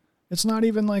sprinkled in. It's not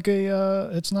even like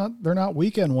they're not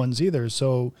weekend ones either.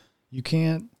 So you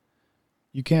can't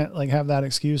like have that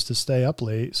excuse to stay up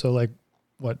late. So like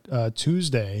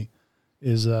Tuesday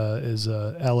is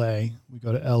LA. We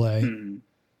go to LA. Mm-hmm.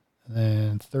 And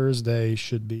then Thursday is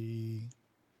the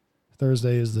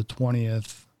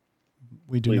 20th.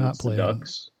 We do not play the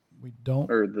Ducks. We don't.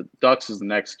 Or the Ducks is the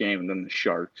next game, and then the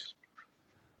Sharks.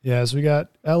 Yeah, so we got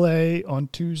LA on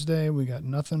Tuesday. We got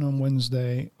nothing on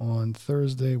Wednesday. On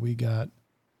Thursday, we got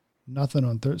nothing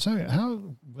on Thursday.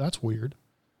 That's weird.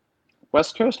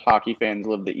 West Coast hockey fans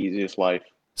live the easiest life.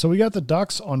 So we got the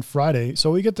Ducks on Friday. So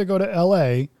we get to go to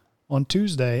LA on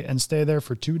Tuesday and stay there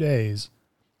for 2 days,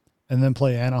 and then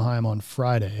play Anaheim on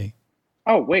Friday.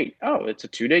 Oh wait! Oh, it's a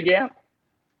 2-day gap.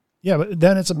 Yeah, but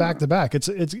then it's a back-to-back.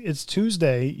 It's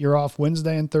Tuesday. You're off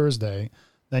Wednesday and Thursday.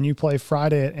 Then you play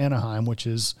Friday at Anaheim, which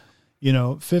is,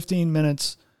 15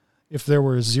 minutes if there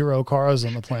were 0 cars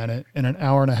on the planet, and an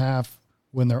hour and a half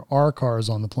when there are cars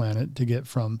on the planet to get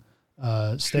from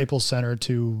Staples Center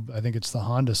to, I think it's the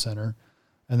Honda Center.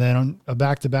 And then on a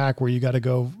back-to-back where you got to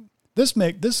go. This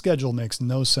schedule makes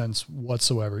no sense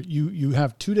whatsoever. You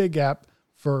have 2-day gap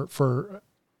for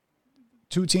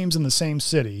 2 teams in the same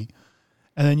city.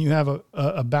 And then you have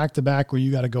a back-to-back where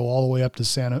you got to go all the way up to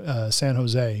San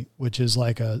Jose, which is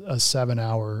like a 6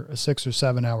 or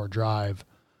 7 hour drive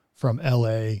from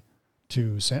LA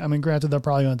to granted, they're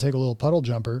probably going to take a little puddle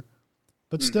jumper,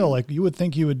 but still, like you would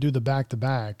think you would do the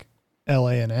back-to-back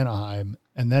LA and Anaheim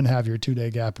and then have your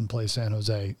 2-day gap and play San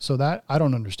Jose. So that, I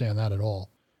don't understand that at all.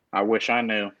 I wish I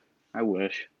knew. I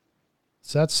wish.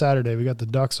 So that's Saturday. We got the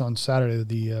Ducks on Saturday,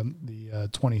 the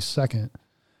 22nd.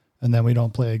 And then we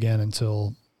don't play again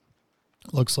until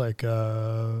looks like, it's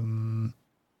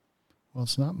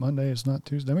not Monday. It's not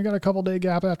Tuesday. Then we got a couple-day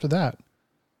gap after that,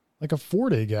 like a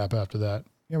 4-day gap after that.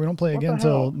 Yeah, we don't play again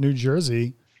until New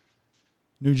Jersey.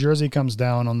 New Jersey comes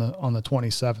down on the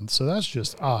 27th. So that's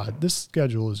just odd. This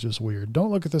schedule is just weird. Don't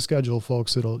look at the schedule,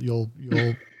 folks. You'll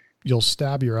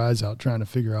stab your eyes out trying to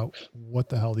figure out what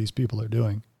the hell these people are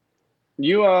doing.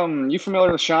 You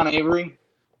familiar with Sean Avery?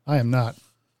 I am not.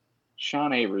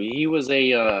 Sean Avery. He was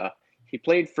he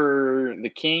played for the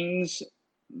Kings,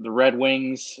 the Red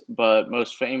Wings, but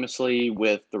most famously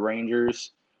with the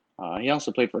Rangers. He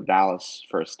also played for Dallas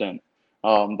for a stint.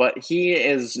 But he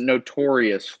is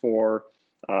notorious for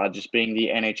just being the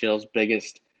NHL's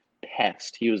biggest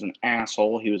pest. He was an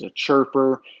asshole. He was a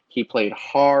chirper. He played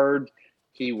hard.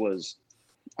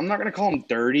 I'm not going to call him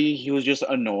dirty. He was just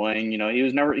annoying.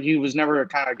 He was never a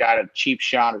kind of guy to cheap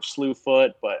shot or slew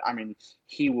foot, but I mean,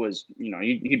 he was,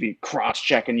 he'd be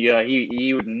cross-checking you.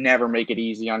 He would never make it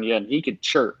easy on you, and he could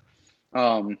chirp.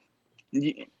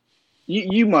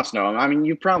 You must know him. I mean,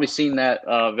 you've probably seen that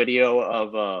video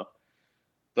of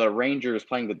the Rangers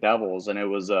playing the Devils, and it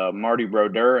was Marty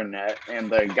Brodeur in net, and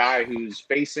the guy who's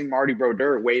facing Marty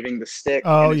Brodeur waving the stick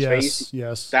Oh, in his face,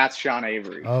 yes. that's Sean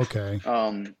Avery. Okay.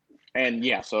 And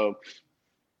yeah, so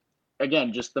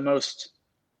again, just the most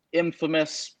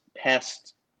infamous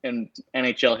pest in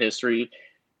NHL history.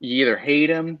 You either hate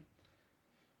him,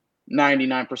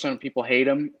 99% of people hate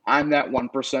him. I'm that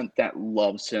 1% that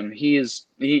loves him. He is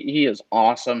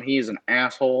awesome. He is an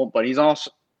asshole, but he's also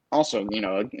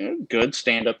a good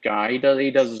stand-up guy.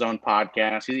 He does his own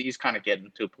podcast. He's kind of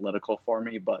getting too political for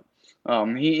me, but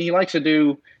he likes to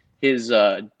do his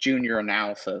junior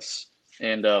analysis.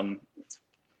 And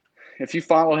if you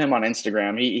follow him on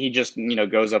Instagram, he just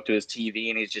goes up to his TV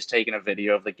and he's just taking a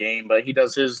video of the game, but he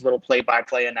does his little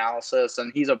play-by-play analysis,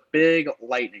 and he's a big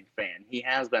Lightning fan. He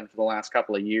has been for the last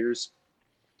couple of years.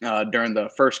 During the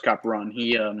first Cup run,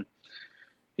 he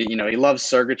loves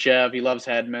Sergachev, he loves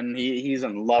Hedman, he's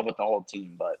in love with the whole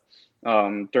team. But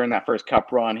during that first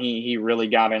Cup run, he really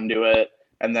got into it,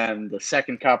 and then the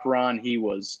second Cup run, he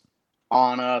was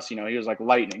on us. He was like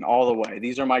Lightning all the way.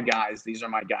 These are my guys. These are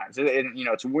my guys.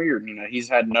 It's weird. He's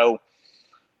had no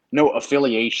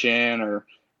affiliation or,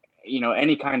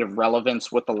 any kind of relevance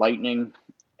with the Lightning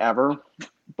ever.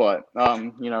 But,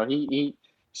 he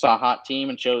saw a hot team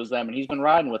and chose them, and he's been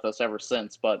riding with us ever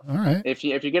since. But All right. if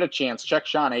you get a chance, check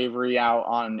Sean Avery out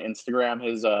on Instagram.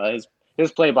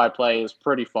 His play-by-play is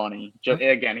pretty funny.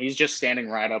 Again, he's just standing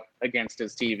right up against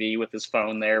his TV with his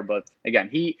phone there. But again,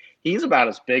 he's about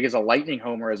as big as a Lightning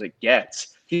homer as it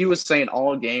gets. He was saying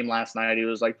all game last night, he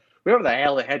was like, whoever the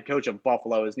hell the head coach of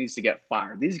Buffalo is needs to get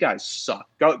fired. These guys suck.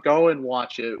 Go and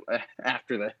watch it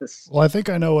after this. Well, I think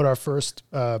I know what our first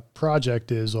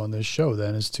project is on this show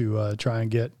then, is to try and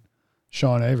get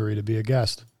Sean Avery to be a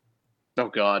guest. Oh,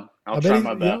 God. I'll try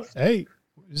my best. Hey,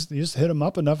 you just hit him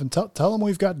up enough and tell him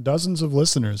we've got dozens of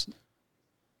listeners.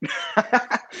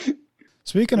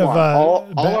 Speaking of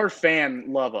all our fans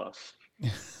love us.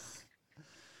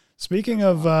 Speaking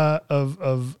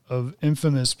of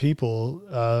infamous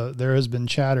people, there has been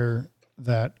chatter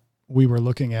that we were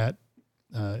looking at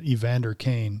Evander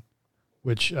Kane,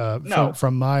 which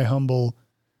from my humble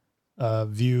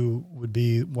view would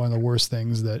be one of the worst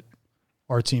things that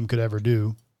our team could ever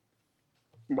do.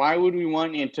 Why would we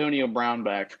want Antonio Brown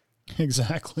back?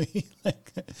 Exactly.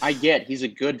 I get he's a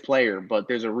good player, but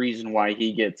there's a reason why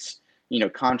he gets,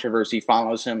 controversy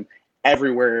follows him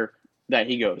everywhere that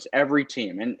he goes, every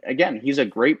team. And again, he's a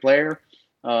great player.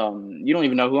 You don't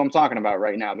even know who I'm talking about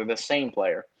right now. They're the same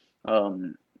player.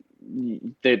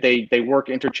 They work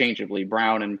interchangeably,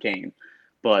 Brown and Kane.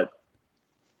 But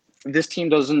this team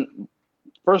doesn't.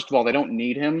 First of all, they don't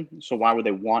need him, so why would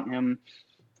they want him?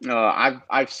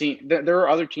 I've seen there are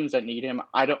other teams that need him.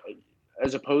 I don't,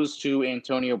 as opposed to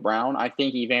Antonio Brown. I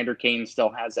think Evander Kane still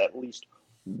has at least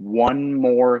one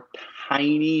more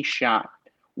tiny shot.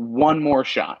 One more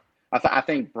shot. I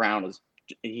think Brown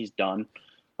he's done.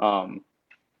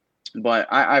 But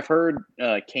I've heard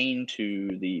Kane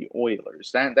to the Oilers.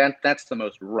 That's the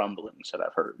most rumblings that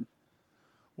I've heard.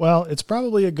 Well, it's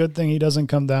probably a good thing he doesn't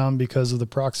come down because of the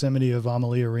proximity of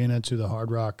Amalie Arena to the Hard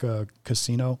Rock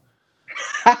Casino.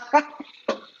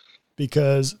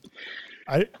 Because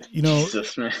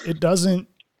it doesn't,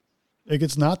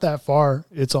 it's not that far.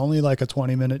 It's only like a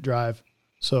 20-minute drive.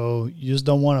 So you just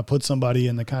don't want to put somebody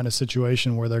in the kind of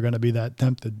situation where they're going to be that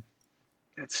tempted.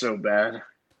 It's so bad.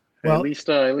 Well, at least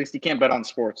you can't bet on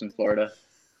sports in Florida.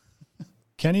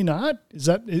 Can he not? Is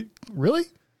that it? Really?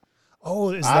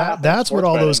 Oh, that's what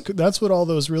all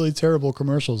those really terrible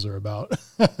commercials are about.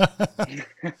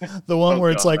 The one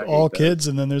where it's like all kids,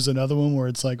 and then there's another one where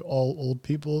it's like all old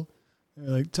people.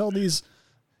 They're like, tell these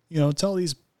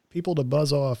people to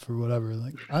buzz off or whatever.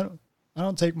 Like, I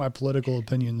don't take my political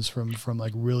opinions from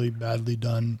like really badly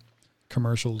done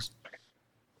commercials.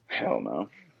 Hell no.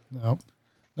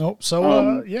 Nope.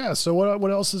 So So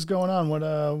what else is going on? What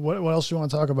else do you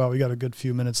want to talk about? We got a good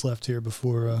few minutes left here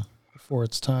before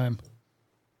it's time.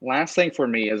 Last thing for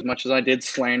me, as much as I did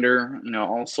slander,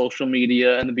 all social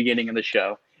media in the beginning of the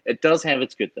show, it does have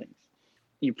its good things.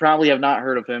 You probably have not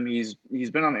heard of him. He's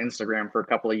been on Instagram for a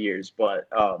couple of years, but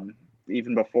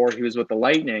even before he was with the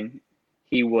Lightning,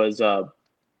 he was a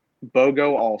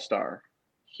BOGO All-Star.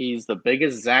 He's the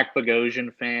biggest Zach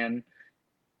Bogosian fan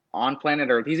on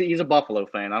planet Earth. He's a Buffalo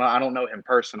fan. I don't know him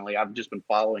personally. I've just been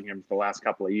following him for the last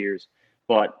couple of years.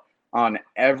 But on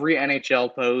every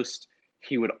NHL post,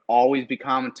 he would always be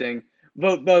commenting,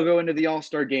 vote Bogo into the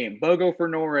All-Star game, Bogo for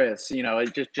Norris.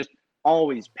 It just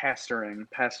always pestering.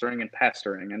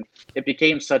 And it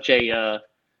became such a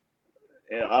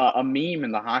meme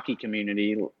in the hockey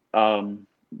community.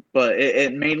 but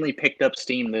it mainly picked up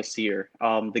steam this year.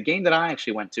 The game that I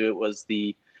actually went to, it was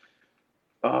the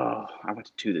I went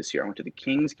to two this year. I went to the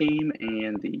Kings game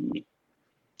and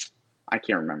I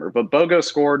can't remember, but Bogo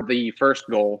scored the first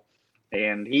goal,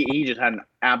 and he just had an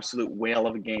absolute whale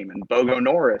of a game. And Bogo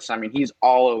Norris, I mean, he's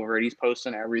all over it. He's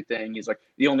posting everything. He's like,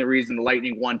 the only reason the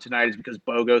Lightning won tonight is because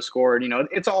Bogo scored. You know,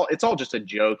 it's all just a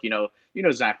joke. You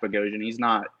know Zach Bogosian. He's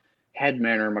not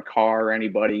Hedman or Makar or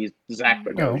anybody. He's Zach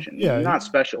Bogosian. yeah, he's not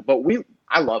special, but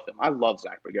I love him. I love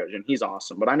Zach Bogosian. He's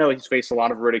awesome. But I know he's faced a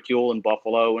lot of ridicule in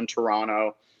Buffalo and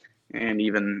Toronto and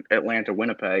even Atlanta,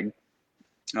 Winnipeg.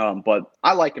 But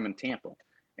I like him in Tampa,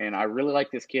 and I really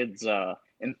like this kid's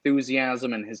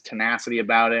enthusiasm and his tenacity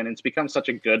about it. And it's become such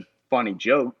a good, funny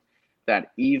joke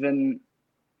that even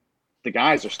the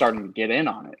guys are starting to get in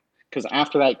on it. Because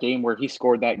after that game where he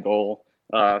scored that goal,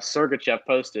 Sergachev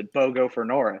posted Bogo for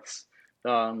Norris.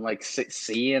 Like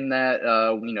seeing that,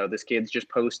 this kid's just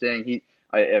posting.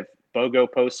 If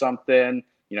Bogo posts something,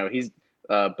 he's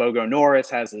Bogo Norris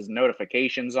has his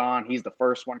notifications on. He's the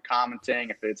first one commenting.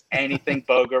 If it's anything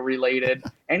Bogo related,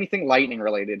 anything Lightning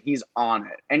related, he's on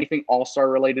it. Anything All-Star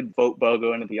related, vote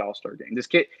Bogo into the All-Star game. This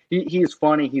kid, he's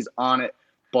funny. He's on it.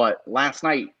 But last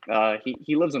night,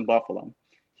 he lives in Buffalo.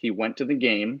 He went to the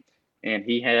game, and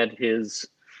he had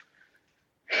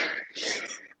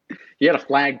he had a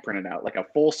flag printed out, like a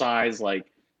full-size, flag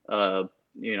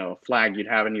you'd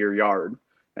have in your yard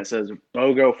that says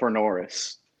Bogo for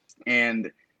Norris.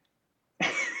 And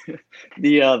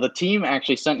the team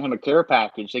actually sent him a care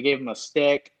package. They gave him a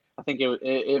stick. I think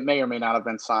it may or may not have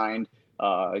been signed.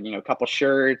 A couple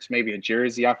shirts, maybe a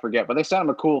jersey, I forget. But they sent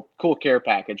him a cool care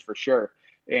package for sure.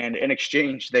 And in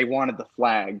exchange, they wanted the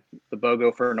flag, the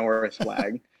Bogo for Norris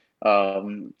flag.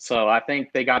 So I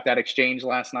think they got that exchange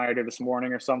last night or this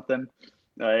morning or something.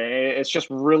 It's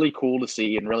just really cool to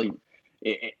see, and really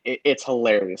it's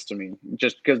hilarious to me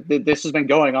just because this has been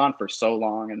going on for so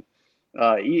long. And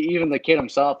even the kid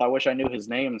himself, I wish I knew his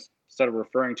name instead of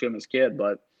referring to him as kid.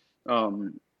 But,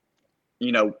 again,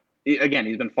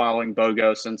 he's been following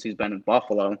Bogo since he's been in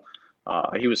Buffalo.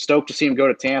 He was stoked to see him go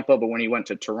to Tampa, but when he went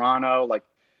to Toronto,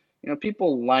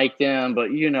 people liked him, but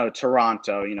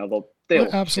Toronto, they'll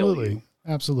absolutely kill you.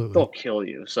 Absolutely, They'll kill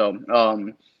you. So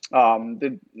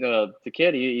the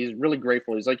kid, he's really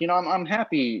grateful. He's like, I'm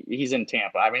happy he's in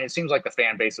Tampa. I mean, it seems like the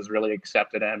fan base has really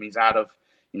accepted him. He's out of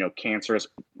cancerous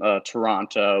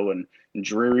Toronto and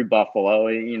dreary Buffalo.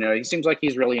 He seems like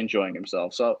he's really enjoying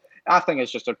himself. So I think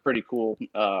it's just a pretty cool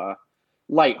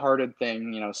lighthearted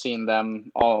thing, seeing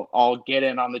them all get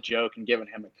in on the joke and giving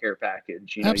him a care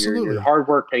package. Absolutely. Your hard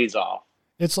work pays off.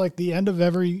 It's like the end of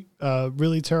every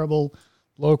really terrible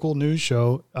local news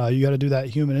show. You got to do that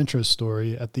human interest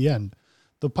story at the end,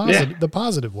 the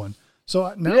positive one.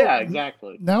 So now,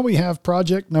 exactly. Now we have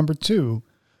project number 2.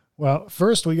 Well,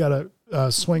 first we got to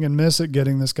swing and miss at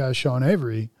getting this guy Sean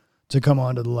Avery to come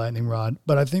onto the Lightning Rod,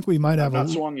 but I think we might have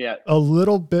a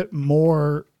little bit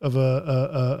more of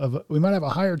we might have a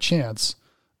higher chance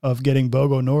of getting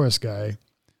Bogo Norris guy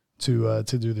to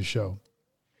do the show.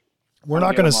 We're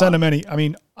not going to send him any. I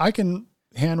mean, I can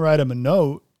handwrite him a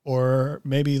note, or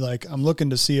maybe I'm looking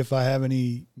to see if I have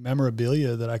any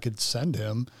memorabilia that I could send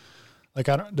him.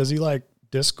 Does he like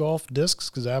disc golf discs?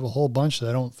 Because I have a whole bunch that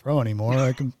I don't throw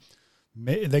anymore.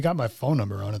 They got my phone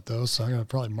number on it though, so I'm gonna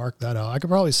probably mark that out. I could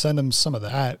probably send him some of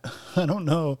that. I don't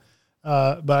know,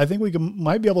 but I think we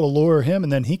might be able to lure him,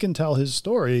 and then he can tell his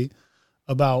story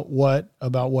about what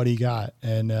he got,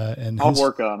 and I'll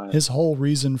work on it. His whole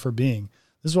reason for being.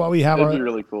 This is why we have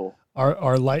really cool.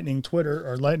 Our Lightning Twitter,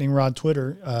 our Lightning Rod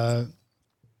Twitter,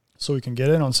 so we can get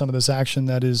in on some of this action.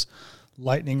 That is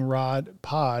Lightning Rod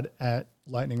Pod at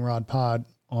Lightning Rod Pod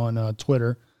on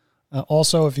Twitter.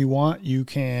 Also, if you want, you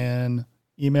can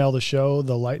email the show,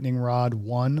 the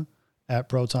lightningrod1 at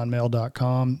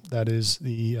protonmail.com. That is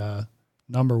the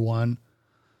number 1.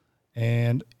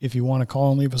 And if you want to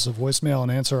call and leave us a voicemail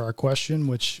and answer our question,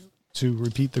 which, to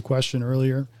repeat the question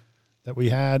earlier that we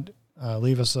had,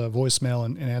 leave us a voicemail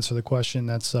and answer the question.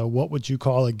 That's what would you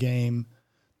call a game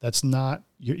that's not,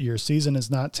 your season is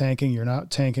not tanking, you're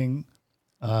not tanking,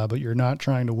 but you're not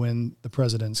trying to win the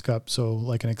President's Cup. So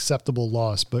like an acceptable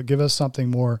loss, but give us something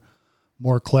more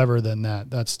clever than that.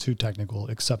 That's too technical.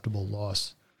 Acceptable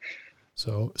loss.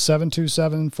 So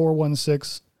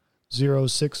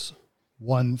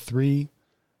 727-416-0613.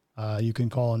 You can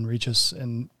call and reach us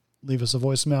and leave us a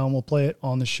voicemail, and we'll play it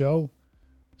on the show.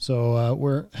 So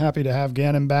we're happy to have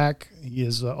Gannon back. He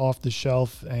is off the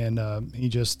shelf, and he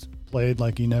just played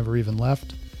like he never even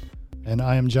left. And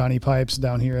I am Johnny Pipes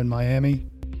down here in Miami.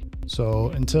 So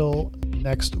until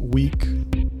next week,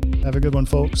 have a good one,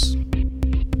 folks.